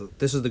is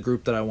the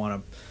group that I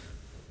want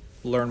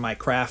to learn my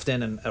craft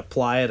in and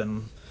apply it,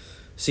 and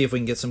see if we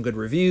can get some good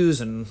reviews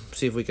and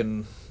see if we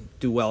can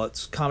do well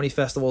at comedy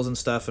festivals and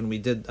stuff. And we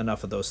did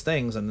enough of those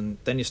things, and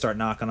then you start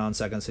knocking on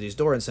Second City's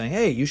door and saying,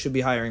 hey, you should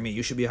be hiring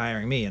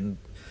me, and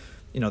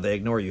they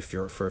ignore you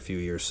for a few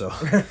years, so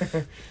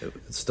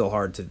it's still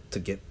hard to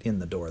get in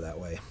the door that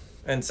way.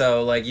 And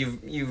so, like,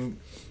 you've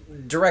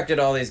directed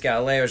all these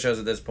Galileo shows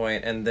at this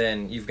point, and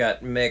then you've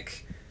got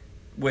Mick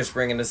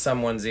whispering into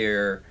someone's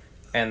ear,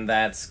 and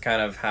that's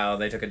kind of how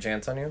they took a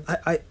chance on you?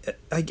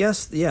 I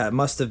guess, yeah, it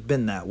must have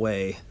been that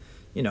way.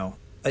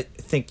 I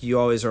think you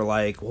always are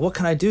like, well, what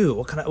can I do?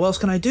 What else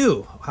can I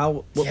do?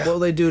 What will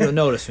they do to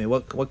notice me?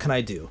 What can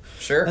I do?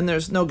 Sure. And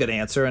there's no good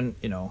answer. And,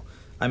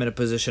 I'm in a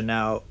position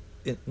now,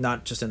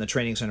 not just in the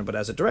training center, but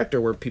as a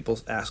director, where people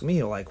ask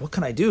me, like, what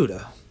can I do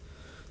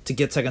to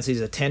get Second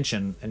City's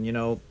attention?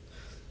 And,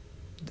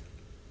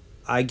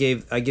 I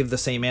give the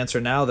same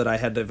answer now that I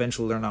had to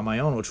eventually learn on my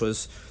own, which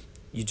was,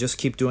 you just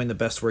keep doing the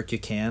best work you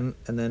can,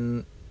 and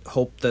then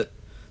hope that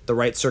the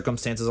right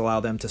circumstances allow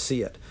them to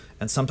see it.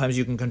 And sometimes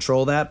you can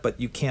control that, but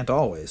you can't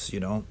always,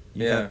 One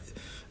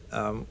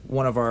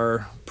of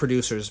our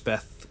producers,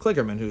 Beth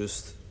Kligerman,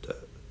 who's the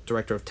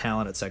director of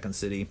talent at Second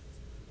City,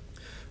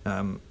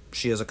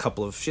 she has a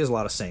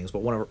lot of sayings, but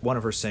one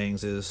of her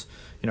sayings is,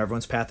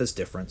 everyone's path is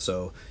different,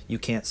 so you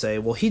can't say,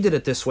 well, he did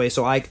it this way,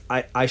 so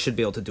I should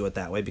be able to do it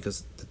that way,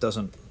 because it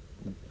doesn't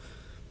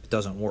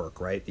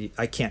work, right?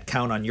 I can't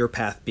count on your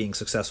path being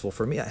successful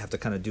for me. I have to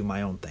kind of do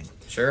my own thing.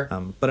 Sure.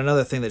 But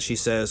another thing that she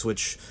says,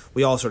 which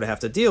we all sort of have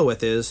to deal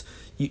with, is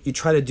you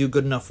try to do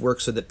good enough work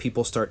so that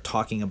people start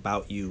talking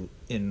about you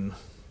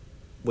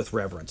with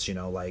reverence,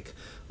 like,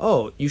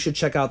 oh, you should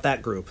check out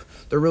that group.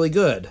 They're really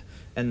good.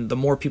 And the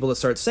more people that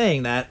start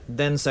saying that,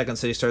 then Second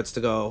City starts to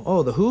go,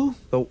 oh, the who?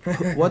 The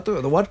what?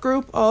 The what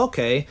group? Oh,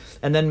 okay.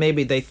 And then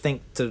maybe they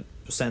think to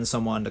send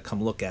someone to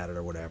come look at it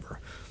or whatever.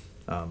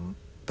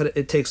 But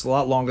it takes a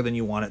lot longer than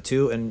you want it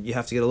to, and you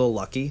have to get a little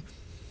lucky,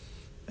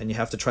 and you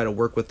have to try to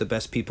work with the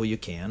best people you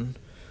can.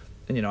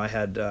 And I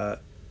had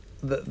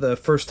the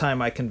first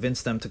time I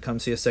convinced them to come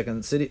see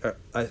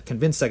I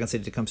convinced Second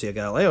City to come see a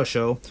Galileo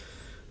show.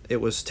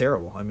 It was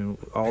terrible. I mean,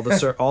 all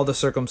the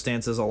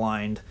circumstances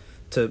aligned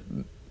to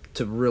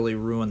really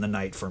ruin the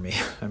night for me.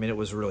 I mean, it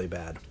was really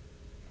bad.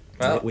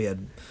 Well, we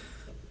had,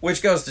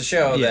 which goes to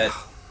show that,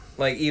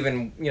 like,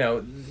 even,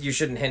 you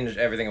shouldn't hinge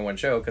everything on one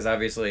show, because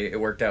obviously it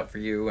worked out for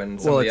you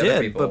and some of the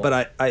other people.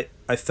 But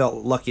I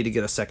felt lucky to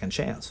get a second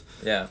chance.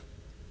 Yeah.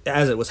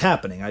 As it was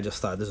happening, I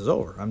just thought, this is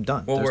over. I'm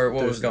done. What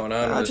was going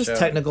on with the just show?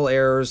 Technical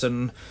errors,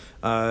 and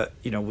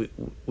we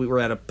were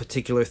at a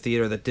particular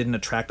theater that didn't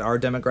attract our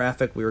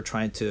demographic. We were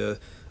trying to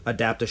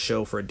adapt a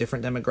show for a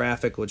different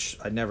demographic, which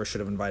I never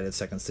should have invited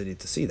Second City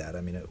to see that.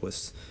 I mean,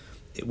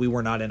 we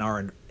were not in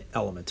our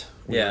element.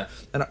 And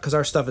because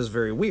our stuff is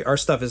very weird. Our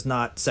stuff is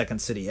not Second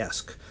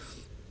City-esque.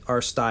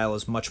 Our style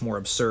is much more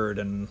absurd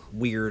and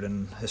weird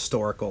and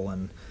historical,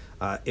 and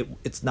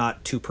it's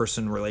not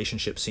two-person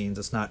relationship scenes.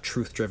 It's not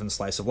truth-driven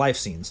slice-of-life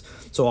scenes.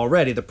 So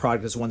already the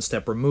product is one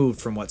step removed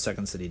from what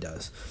Second City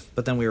does.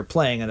 But then we were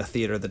playing in a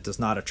theater that does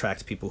not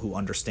attract people who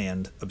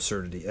understand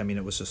absurdity. I mean,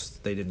 it was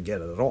just, they didn't get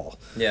it at all.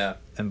 Yeah.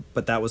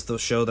 But that was the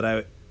show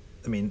that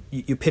I mean,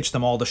 you pitch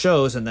them all the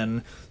shows, and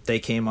then they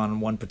came on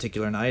one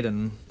particular night,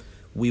 and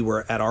we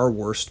were at our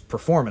worst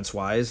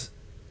performance-wise,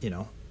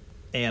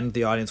 and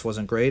the audience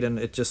wasn't great, and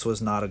it just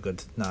was not a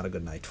good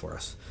night for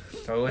us.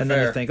 Totally and fair.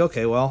 Then you think,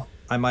 okay, well,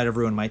 I might have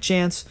ruined my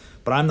chance,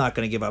 but I'm not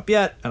going to give up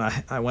yet.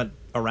 And I went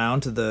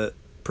around to the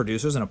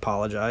producers and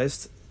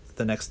apologized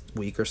the next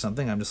week or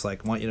something. I'm just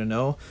like, I want you to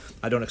know,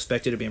 I don't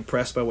expect you to be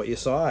impressed by what you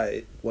saw.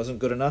 It wasn't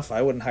good enough.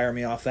 I wouldn't hire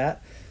me off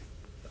that.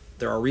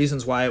 There are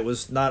reasons why it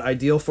was not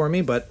ideal for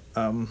me, but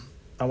I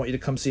want you to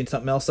come see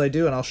something else I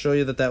do, and I'll show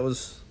you that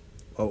was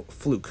a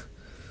fluke.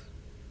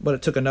 But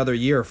it took another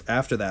year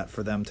after that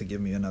for them to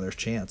give me another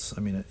chance.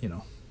 I mean,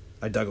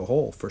 I dug a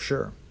hole for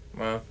sure.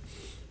 Wow.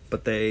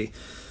 But they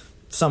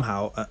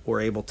somehow were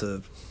able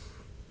to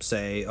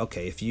say,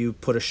 okay, if you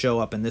put a show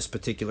up in this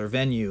particular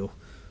venue,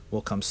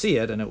 we'll come see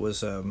it. And it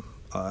was an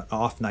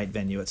off-night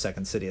venue at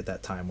Second City at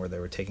that time where they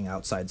were taking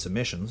outside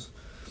submissions.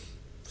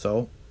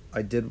 So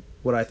I did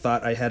what I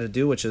thought I had to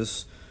do, which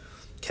is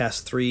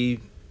cast 3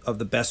 of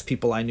the best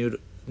people I knew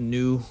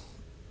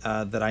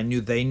that I knew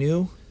they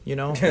knew, and,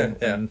 yeah.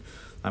 And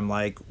I'm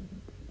like,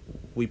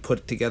 we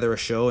put together a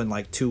show in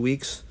like 2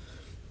 weeks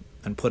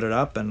and put it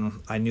up,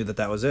 and I knew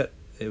that was it.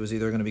 It was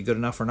either going to be good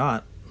enough or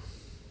not.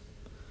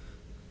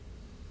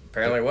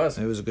 Apparently it was.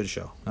 It was a good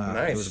show.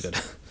 Nice. It was good.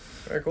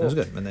 Very cool. It was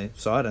good. And they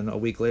saw it, and a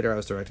week later I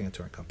was directing a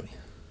touring company.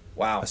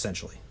 Wow.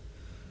 Essentially.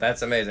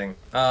 That's amazing.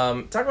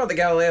 Talk about the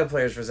Galileo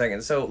Players for a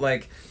second. So,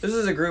 this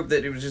is a group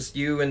that it was just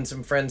you and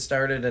some friends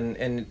started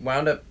and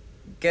wound up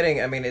getting,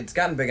 it's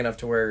gotten big enough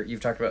to where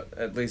you've talked about,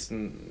 at least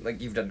in,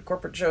 you've done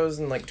corporate shows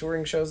and,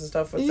 touring shows and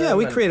stuff with them. Yeah,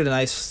 we created a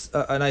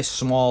nice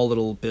small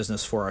little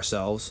business for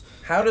ourselves.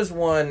 How does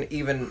one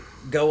even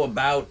go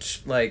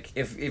about,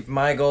 if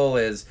my goal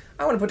is,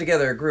 I want to put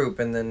together a group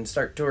and then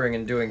start touring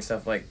and doing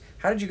stuff,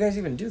 how did you guys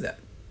even do that?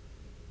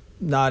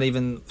 Not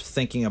even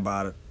thinking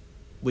about it.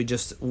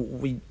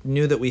 We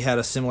knew that we had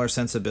a similar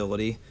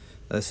sensibility.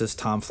 This is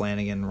Tom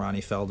Flanagan,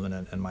 Ronnie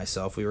Feldman, and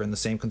myself. We were in the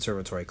same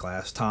conservatory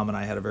class. Tom and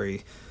I had a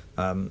very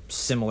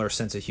similar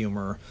sense of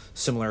humor,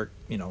 similar,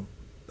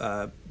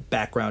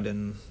 background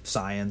in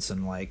science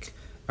and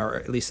or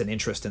at least an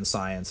interest in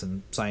science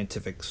and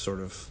scientific sort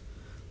of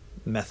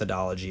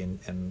methodology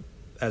and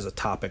as a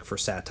topic for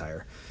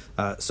satire.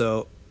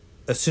 So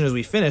as soon as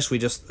we finished,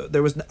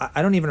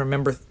 I don't even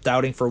remember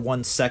doubting for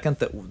 1 second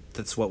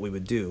that's what we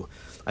would do.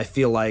 I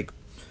feel like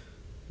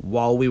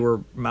while we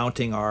were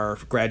mounting our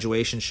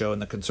graduation show in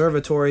the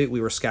conservatory, we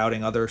were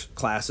scouting other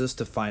classes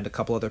to find a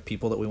couple other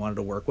people that we wanted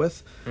to work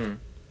with.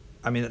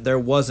 There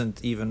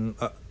wasn't even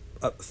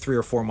a 3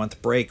 or 4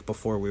 month break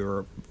before we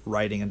were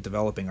writing and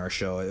developing our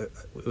show. It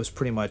was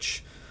pretty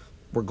much,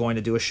 we're going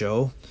to do a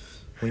show.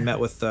 We met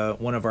with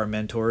one of our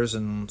mentors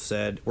and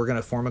said, we're going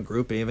to form a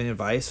group. Do you have any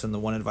advice? And the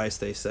one advice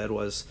they said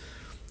was,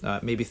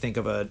 maybe think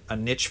of a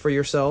niche for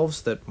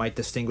yourselves that might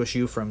distinguish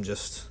you from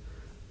just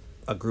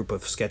a group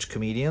of sketch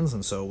comedians.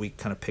 And so we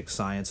kind of picked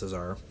science as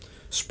our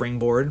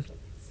springboard.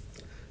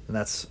 And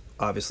that's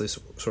obviously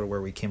sort of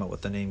where we came up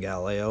with the name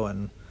Galileo.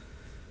 And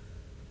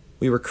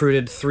we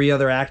recruited 3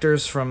 other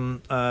actors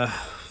from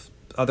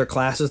other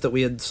classes that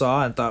we had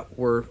saw and thought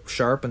were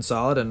sharp and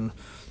solid. And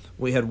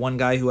we had one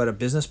guy who had a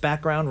business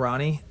background,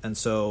 Ronnie, and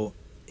so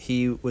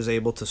he was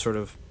able to sort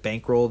of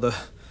bankroll the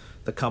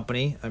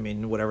company.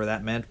 Whatever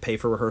that meant, pay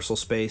for rehearsal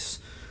space,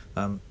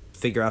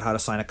 figure out how to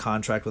sign a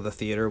contract with a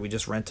theater. We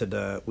just rented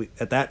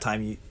at that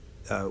time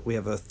we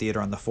have a theater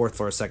on the 4th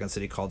floor of Second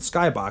City called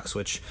Skybox,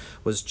 which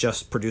was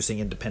just producing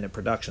independent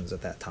productions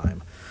at that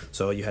time.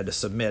 So you had to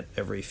submit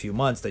every few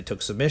months. They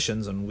took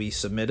submissions, and we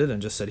submitted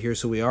and just said, here's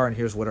who we are and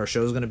here's what our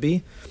show is going to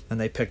be. And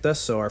they picked us.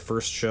 So our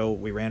first show,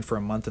 we ran for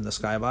a month in the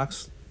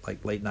Skybox,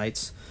 late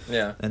nights.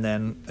 Yeah. And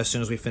then as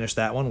soon as we finished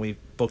that one, we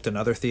booked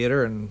another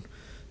theater and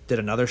did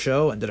another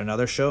show,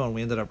 and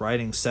we ended up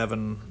writing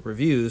 7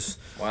 reviews.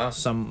 Wow.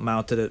 Some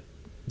mounted at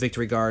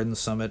Victory Gardens,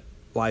 some at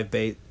Live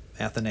Bait,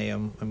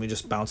 Athenaeum, and we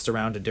just bounced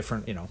around to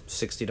different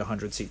 60 to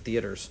 100 seat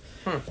theaters.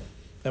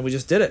 And we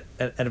just did it,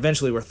 and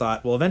eventually we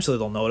thought, well, eventually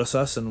they'll notice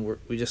us, and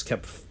we just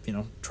kept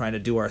trying to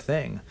do our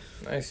thing.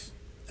 Nice.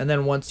 And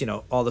then once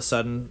all of a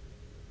sudden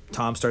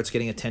Tom starts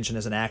getting attention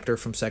as an actor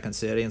from Second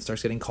City and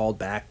starts getting called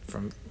back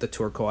from the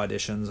tour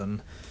co-auditions,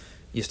 and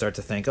you start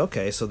to think,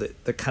 okay, so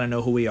they kind of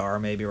know who we are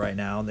maybe right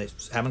now. They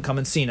haven't come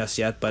and seen us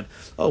yet, but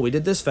we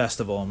did this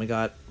festival and we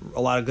got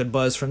a lot of good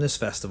buzz from this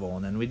festival,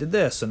 and then we did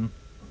this, and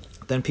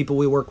then other people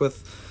we work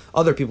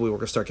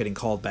with start getting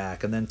called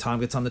back, and then Tom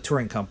gets on the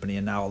touring company,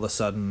 and now all of a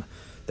sudden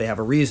they have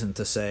a reason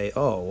to say,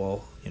 oh,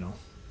 well,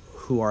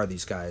 who are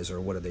these guys or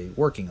what are they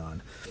working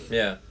on?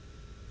 Yeah.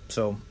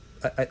 So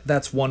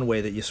that's one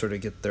way that you sort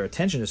of get their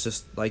attention. It's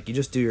just you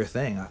just do your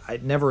thing. I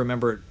never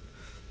remember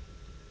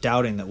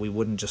doubting that we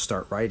wouldn't just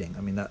start writing.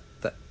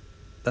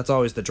 That's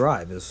always the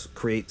drive, is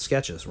create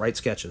sketches, write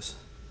sketches,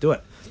 do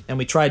it. And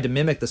we tried to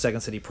mimic the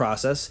Second City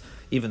process,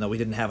 even though we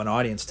didn't have an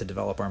audience to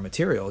develop our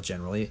material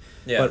generally.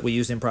 Yeah. But we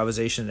used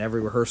improvisation in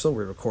every rehearsal.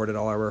 We recorded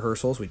all our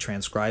rehearsals. We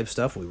transcribed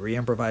stuff. We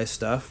re-improvised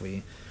stuff.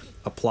 We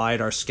applied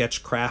our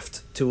sketch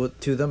craft to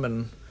them,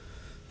 and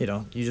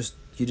you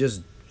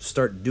just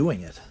start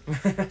doing it.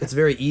 It's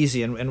very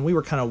easy, and we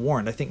were kind of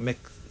warned. I think Mick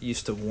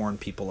used to warn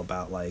people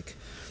about, like,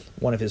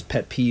 one of his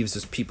pet peeves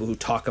is people who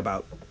talk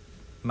about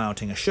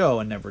mounting a show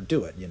and never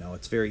do it. You know,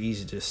 it's very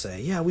easy to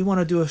say, yeah, we want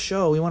to do a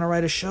show, we want to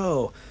write a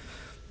show.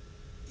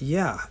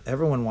 Yeah,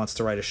 everyone wants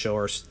to write a show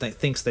or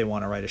thinks they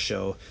want to write a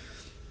show.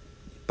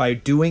 By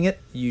doing it,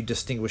 you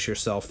distinguish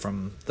yourself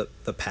from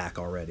the pack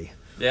already.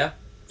 Yeah.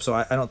 So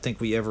I don't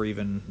think we ever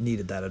even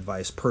needed that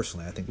advice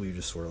personally. I think we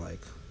just were like,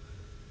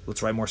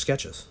 let's write more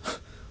sketches.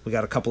 We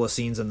got a couple of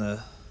scenes in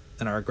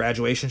our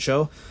graduation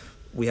show.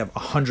 We have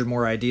 100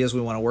 more ideas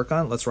we want to work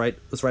on. Let's write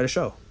a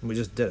show. And we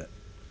just did it.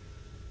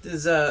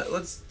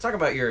 Let's talk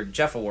about your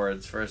Jeff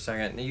Awards for a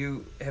second.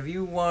 Have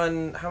you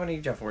won? How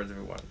many Jeff Awards have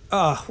you won?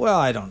 Well,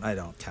 I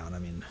don't count. I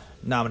mean,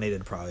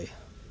 nominated probably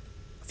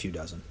a few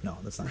dozen. No,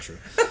 that's not true.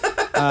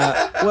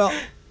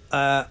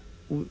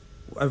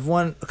 I've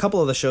won a couple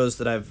of the shows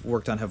that I've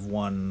worked on. Have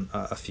won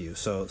a few.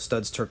 So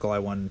Studs Terkel, I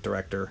won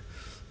director,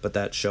 but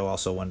that show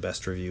also won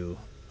best review.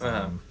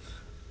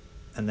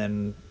 And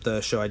then the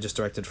show I just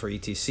directed for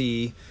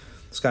ETC,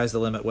 Sky's the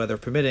Limit, Weather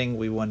Permitting,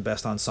 we won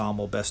best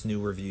ensemble, best new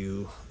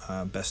review,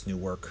 best new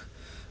work.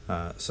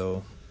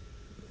 So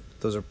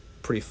those are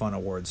pretty fun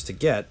awards to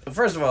get.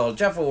 First of all,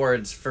 Jeff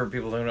Awards, for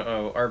people who don't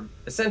know, are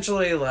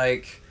essentially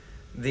like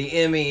the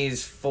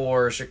Emmys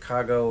for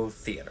Chicago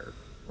theater,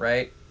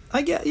 right?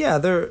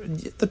 They're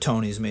the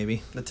Tonys,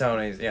 maybe. The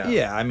Tonys, yeah.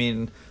 Yeah, I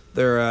mean,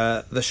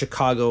 they're the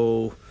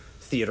Chicago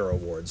Theater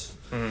Awards.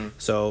 Mm-hmm.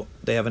 So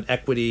they have an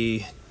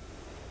equity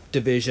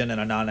division and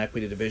a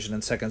non-equity division,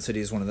 and Second City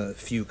is one of the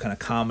few kind of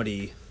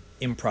comedy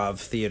improv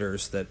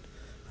theaters that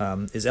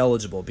is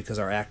eligible because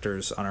our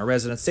actors on our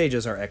resident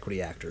stages are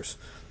equity actors.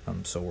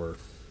 So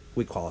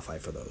we qualify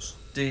for those.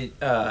 Did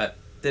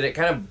it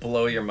kind of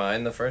blow your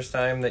mind the first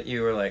time that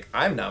you were like,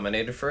 I'm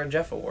nominated for a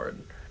Jeff Award?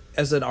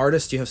 As an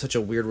artist, you have such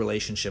a weird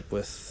relationship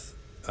with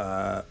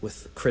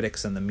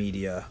critics and the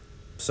media.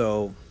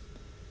 So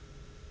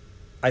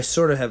I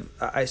sort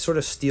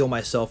of steel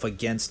myself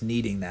against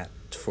needing that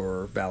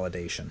for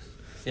validation.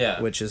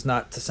 Yeah. Which is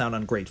not to sound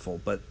ungrateful,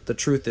 but the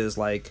truth is,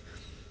 like,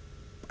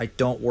 I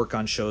don't work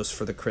on shows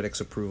for the critics'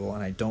 approval,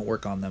 and I don't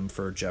work on them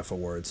for Jeff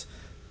Awards.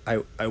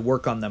 I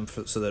work on them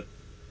so that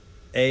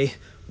A,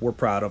 we're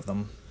proud of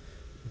them,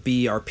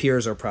 B, our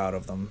peers are proud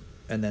of them,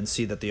 and then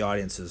C, that the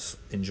audiences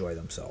enjoy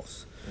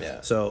themselves.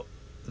 Yeah. So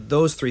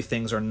those three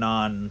things are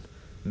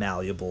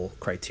non-malleable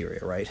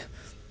criteria, right?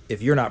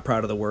 If you're not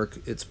proud of the work,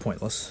 it's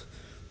pointless.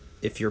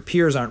 If your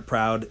peers aren't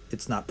proud,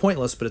 it's not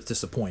pointless, but it's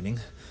disappointing.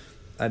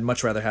 I'd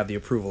much rather have the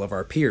approval of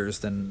our peers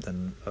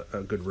than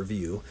a good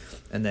review.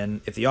 And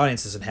then if the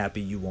audience isn't happy,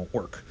 you won't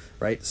work,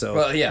 right? So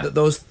well, yeah.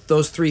 Those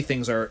three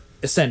things are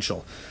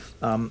essential.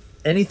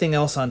 Anything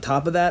else on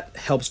top of that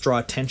helps draw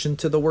attention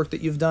to the work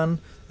that you've done.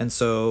 And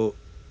so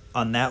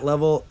on that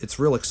level, it's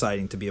real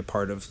exciting to be a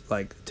part of,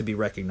 like, to be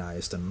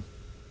recognized. And,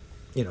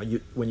 you know,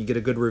 when you get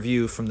a good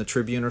review from the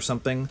Tribune or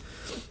something,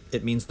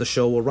 it means the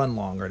show will run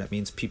longer, and it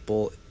means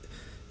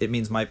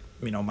my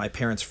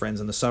parents' friends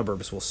in the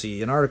suburbs will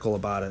see an article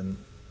about it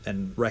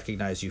and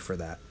recognize you for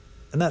that.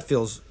 And that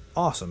feels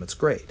awesome. It's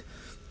great.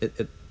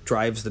 It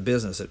drives the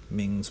business. It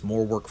means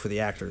more work for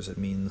the actors. It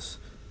means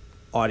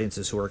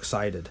audiences who are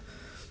excited.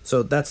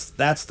 So that's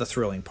the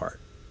thrilling part.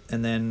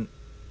 And then,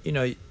 you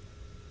know,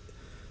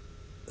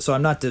 so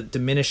I'm not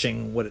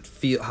diminishing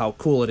how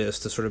cool it is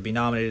to sort of be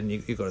nominated, and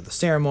you go to the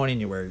ceremony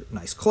and you wear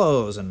nice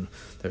clothes and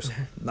there's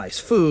nice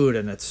food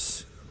and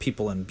it's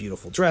people in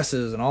beautiful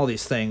dresses and all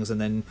these things, and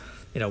then,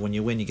 you know, when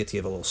you win, you get to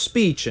give a little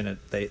speech, and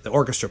the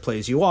orchestra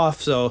plays you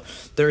off. So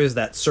there is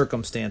that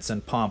circumstance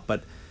and pomp,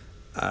 but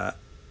I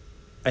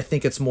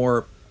think it's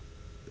more.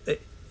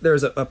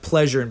 There's a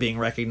pleasure in being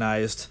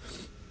recognized,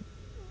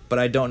 but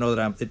I don't know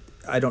that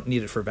I don't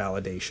need it for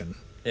validation.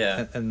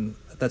 Yeah, and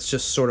that's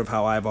just sort of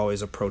how I've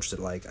always approached it.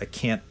 Like, I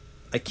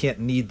can't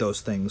need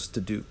those things to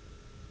do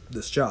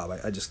this job.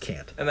 I just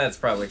can't. And that's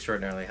probably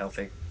extraordinarily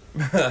healthy.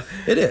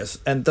 It is,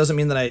 and it doesn't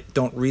mean that I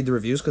don't read the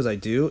reviews, because I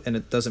do, and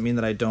it doesn't mean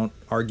that I don't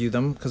argue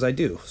them, because I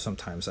do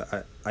sometimes.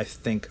 I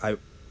think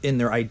in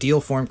their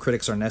ideal form,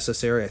 critics are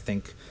necessary. I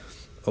think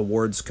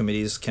awards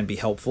committees can be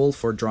helpful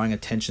for drawing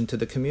attention to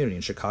the community,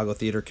 and Chicago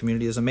theater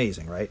community is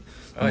amazing, right?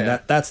 I mean,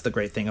 that's the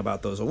great thing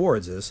about those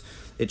awards, is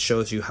it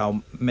shows you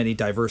how many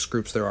diverse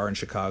groups there are in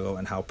Chicago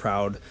and how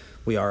proud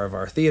we are of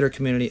our theater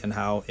community and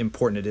how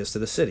important it is to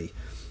the city.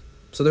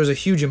 So there's a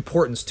huge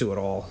importance to it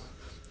all.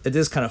 It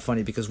is kind of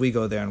funny because we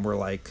go there and we're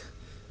like,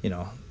 you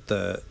know,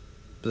 the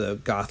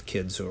goth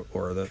kids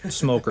or the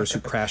smokers who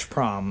crash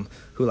prom,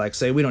 who like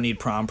say we don't need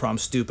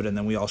prom's stupid, and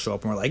then we all show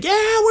up and we're like, yeah,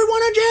 we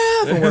want a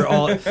Jeff, and we're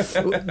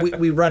all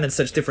we run in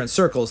such different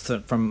circles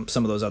from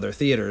some of those other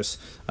theaters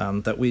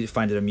that we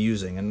find it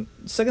amusing. And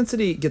Second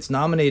City gets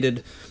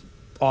nominated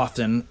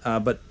often,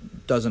 but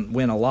doesn't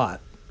win a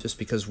lot, just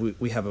because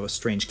we have a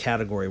strange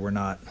category. We're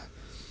not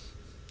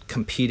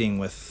competing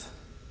with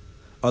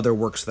other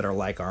works that are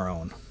like our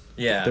own.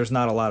 Yeah. There's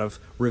not a lot of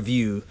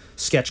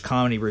sketch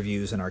comedy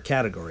reviews in our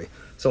category.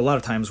 So a lot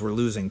of times we're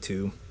losing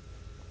to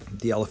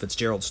the Ella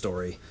Fitzgerald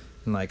Story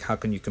and like how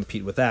can you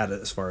compete with that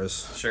as far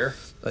as Sure.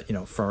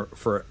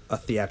 For a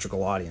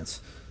theatrical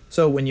audience.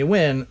 So when you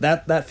win,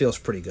 that feels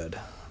pretty good.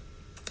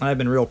 I've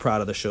been real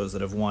proud of the shows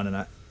that have won,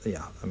 and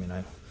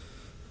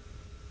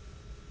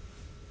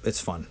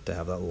it's fun to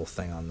have that little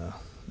thing on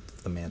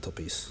the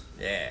mantelpiece.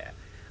 Yeah.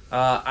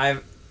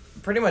 I've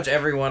pretty much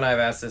everyone I've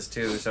asked this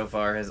to so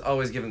far has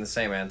always given the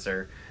same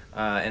answer,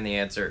 and the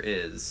answer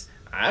is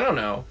I don't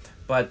know,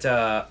 but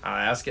I'll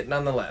ask it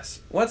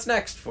nonetheless. What's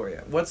next for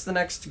you? What's the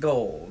next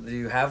goal? Do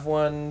you have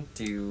one?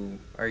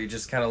 Are you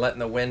just kind of letting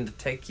the wind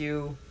take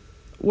you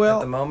at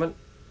the moment?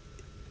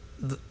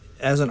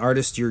 As an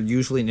artist, you're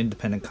usually an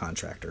independent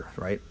contractor,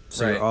 right?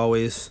 So Right. You're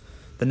always,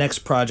 the next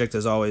project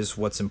is always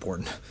what's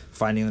important.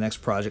 Finding the next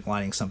project,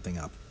 lining something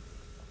up.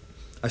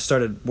 I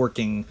started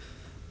working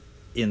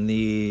in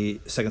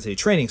the Second City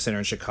Training Center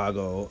in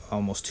Chicago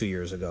almost 2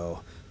 years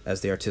ago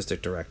as the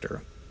artistic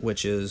director,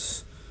 which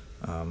is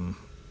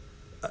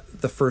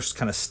the first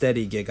kind of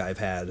steady gig I've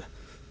had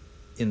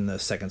in the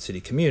Second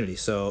City community.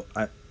 So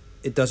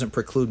it doesn't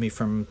preclude me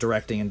from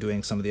directing and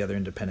doing some of the other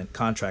independent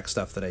contract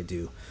stuff that I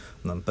do.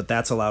 But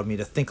that's allowed me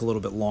to think a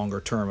little bit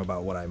longer term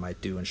about what I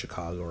might do in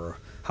Chicago or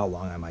how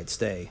long I might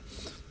stay.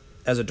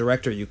 As a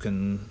director, you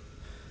can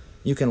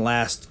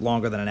last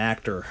longer than an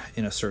actor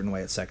in a certain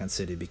way at Second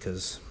City,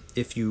 because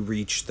if you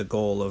reach the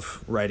goal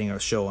of writing a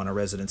show on a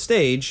resident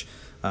stage,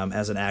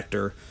 as an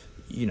actor,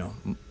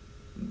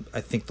 I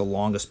think the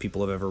longest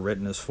people have ever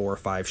written is 4 or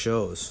 5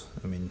 shows.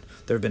 I mean,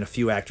 there have been a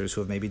few actors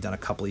who have maybe done a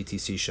couple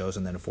ETC shows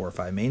and then 4 or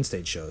 5 main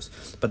stage shows,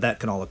 but that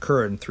can all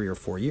occur in 3 or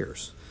 4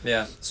 years.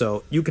 Yeah.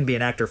 So you can be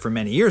an actor for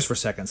many years for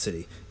Second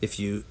City if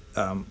you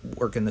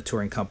work in the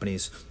touring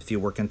companies, if you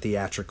work in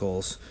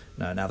theatricals.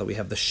 Now that we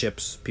have the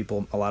ships,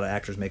 a lot of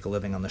actors make a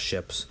living on the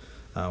ships.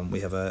 We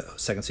have a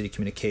Second City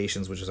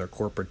Communications, which is our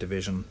corporate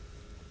division.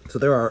 So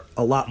there are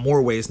a lot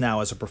more ways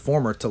now as a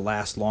performer to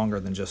last longer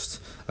than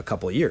just a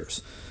couple of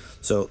years.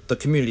 So the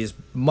community is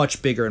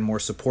much bigger and more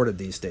supported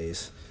these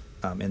days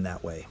in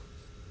that way.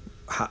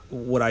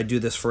 Would I do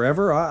this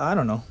forever? I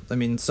don't know. I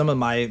mean, some of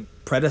my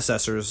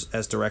predecessors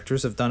as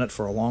directors have done it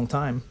for a long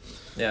time.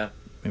 Yeah.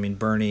 I mean,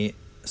 Bernie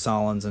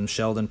Solins and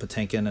Sheldon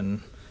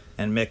Patinkin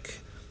and Mick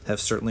have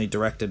certainly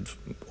directed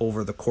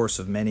over the course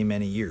of many,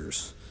 many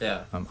years.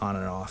 Yeah. On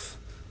and off.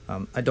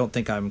 I don't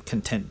think I'm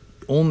content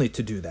only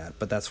to do that,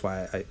 but that's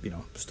why I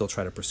still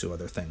try to pursue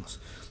other things.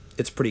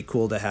 It's pretty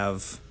cool to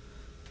have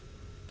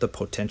the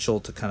potential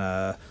to kind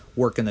of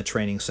work in the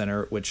training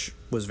center, which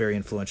was very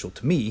influential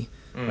to me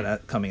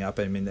coming up.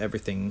 I mean,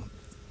 everything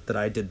that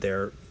I did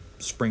there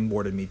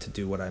springboarded me to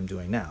do what I'm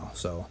doing now.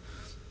 So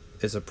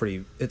it's a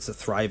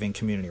thriving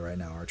community right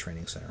now, our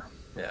training center.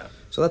 Yeah.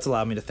 So that's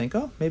allowed me to think,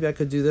 maybe I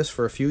could do this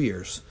for a few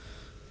years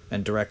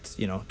and direct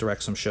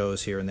some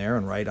shows here and there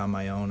and write on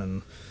my own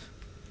and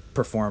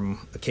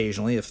perform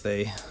occasionally if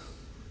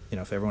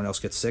everyone else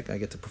gets sick, I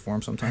get to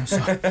perform sometimes.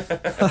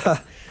 So.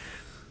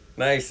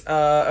 Nice.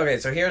 Okay,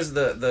 so here's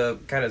the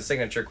kind of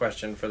signature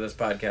question for this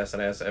podcast that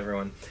I ask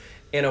everyone.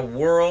 In a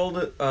world,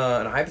 in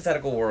a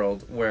hypothetical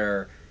world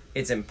where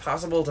it's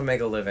impossible to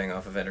make a living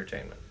off of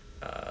entertainment,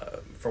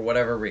 for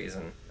whatever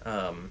reason,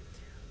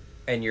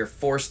 and you're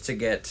forced to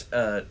get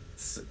a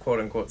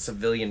quote-unquote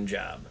civilian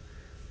job,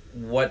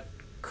 what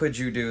could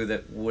you do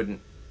that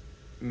wouldn't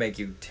make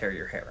you tear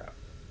your hair out?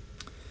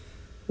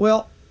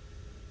 Well,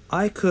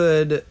 I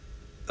could...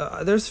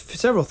 there's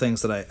several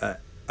things that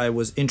I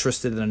was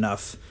interested in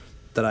enough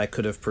that I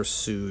could have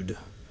pursued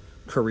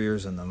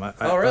careers in them.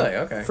 Really?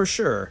 Okay. For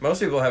sure. Most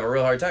people have a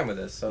real hard time with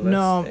this. So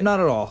No, not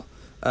at all.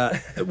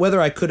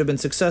 Whether I could have been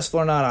successful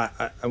or not,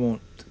 I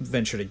won't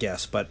venture to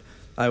guess, but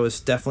I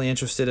was definitely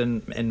interested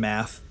in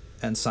math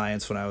and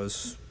science when I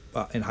was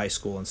in high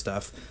school and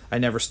stuff. I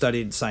never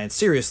studied science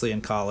seriously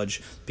in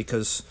college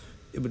because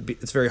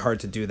it's very hard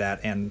to do that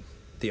and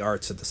the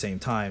arts at the same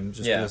time,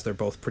 just because they're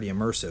both pretty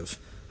immersive.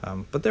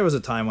 But there was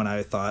a time when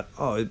I thought,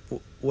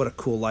 what a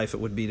cool life it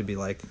would be to be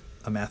like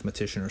a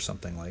mathematician or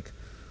something, like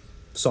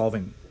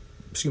solving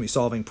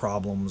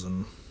problems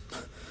and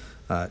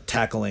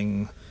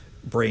tackling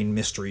brain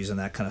mysteries and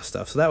that kind of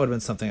stuff. So that would have been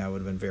something I would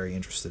have been very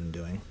interested in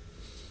doing.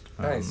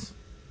 Nice.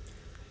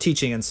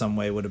 Teaching in some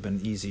way would have been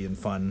easy and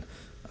fun.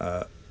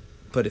 But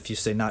if you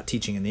say not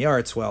teaching in the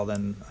arts, well,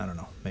 then, I don't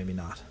know, maybe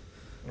not.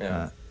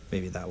 Yeah.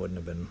 Maybe that wouldn't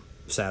have been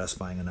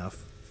satisfying enough.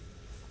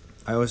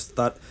 I always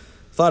thought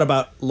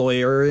about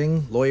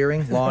lawing,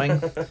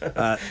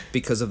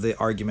 because of the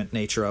argument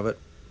nature of it.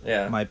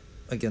 Yeah.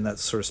 Again, that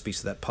sort of speaks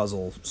to that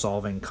puzzle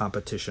solving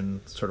competition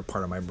sort of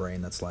part of my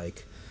brain that's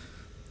like,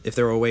 if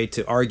there were a way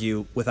to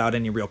argue without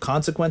any real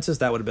consequences,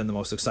 that would have been the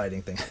most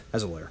exciting thing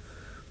as a lawyer.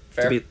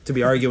 Fair. To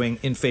be arguing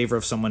in favor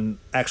of someone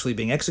actually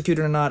being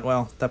executed or not,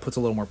 well, that puts a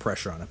little more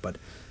pressure on it. But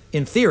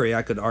in theory,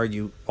 I could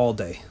argue all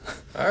day.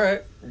 All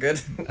right, good.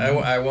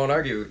 I won't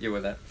argue you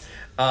with that.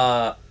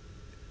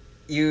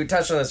 You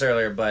touched on this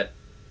earlier, but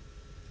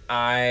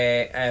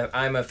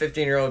I'm a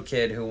 15-year-old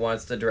kid who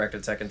wants to direct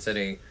at Second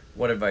City.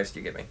 What advice do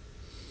you give me?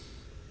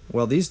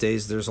 Well, these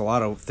days, there's a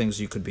lot of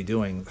things you could be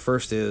doing. The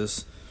first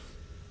is,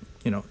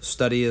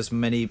 study as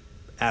many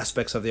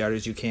aspects of the art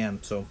as you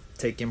can. So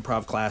take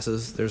improv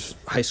classes. There's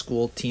high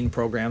school teen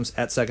programs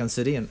at Second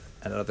City and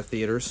at other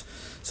theaters.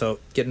 So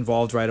get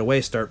involved right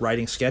away. Start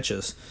writing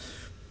sketches.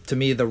 To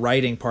me, the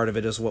writing part of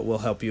it is what will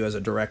help you as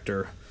a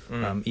director,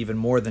 even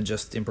more than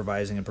just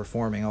improvising and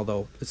performing,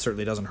 although it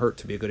certainly doesn't hurt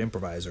to be a good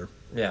improviser.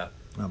 Yeah.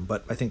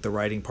 But I think the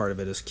writing part of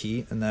it is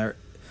key, and there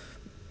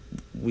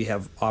we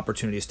have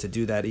opportunities to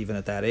do that even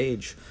at that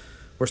age.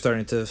 We're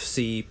starting to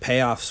see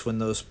payoffs when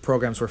those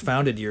programs were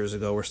founded years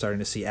ago. We're starting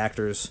to see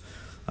actors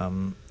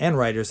and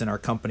writers in our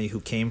company who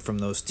came from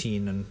those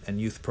teen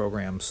and youth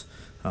programs.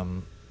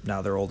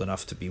 Now they're old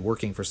enough to be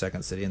working for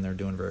Second City, and they're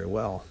doing very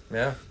well.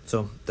 Yeah.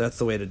 So that's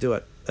the way to do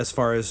it. As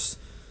far as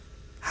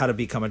how to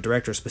become a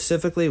director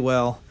specifically,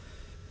 well,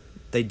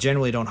 they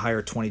generally don't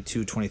hire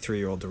 22,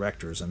 23-year-old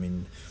directors. I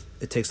mean,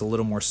 it takes a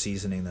little more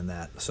seasoning than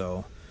that.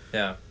 So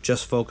Yeah.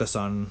 just focus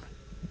on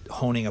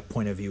honing a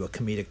point of view, a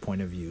comedic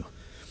point of view.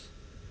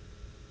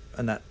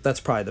 And that's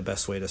probably the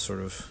best way to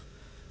sort of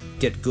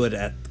get good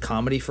at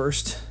comedy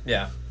first,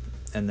 Yeah.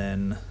 and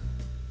then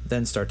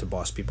start to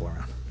boss people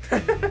around.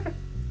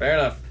 Fair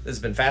enough. This has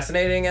been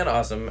fascinating and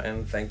awesome,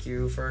 and thank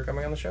you for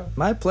coming on the show.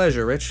 My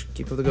pleasure, Rich.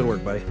 Keep up the good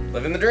work, buddy.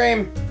 Living the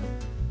dream.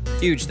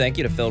 Huge thank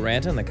you to Phil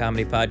Ranta and the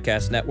Comedy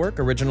Podcast Network.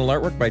 Original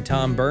artwork by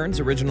Tom Burns.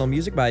 Original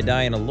music by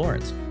Diana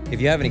Lawrence.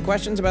 If you have any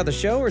questions about the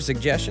show or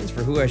suggestions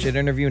for who I should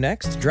interview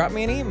next, drop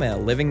me an email,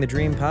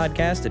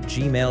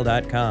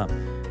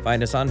 livingthedreampodcast@gmail.com.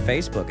 Find us on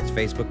Facebook. It's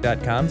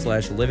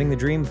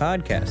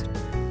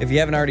facebook.com/livingthedreampodcast. If you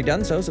haven't already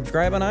done so,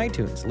 subscribe on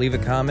iTunes. Leave a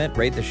comment,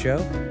 rate the show.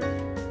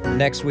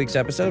 Next week's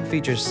episode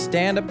features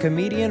stand-up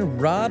comedian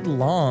Rod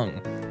Long.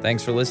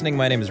 Thanks for listening.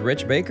 My name is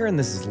Rich Baker, and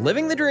this is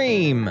Living the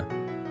Dream.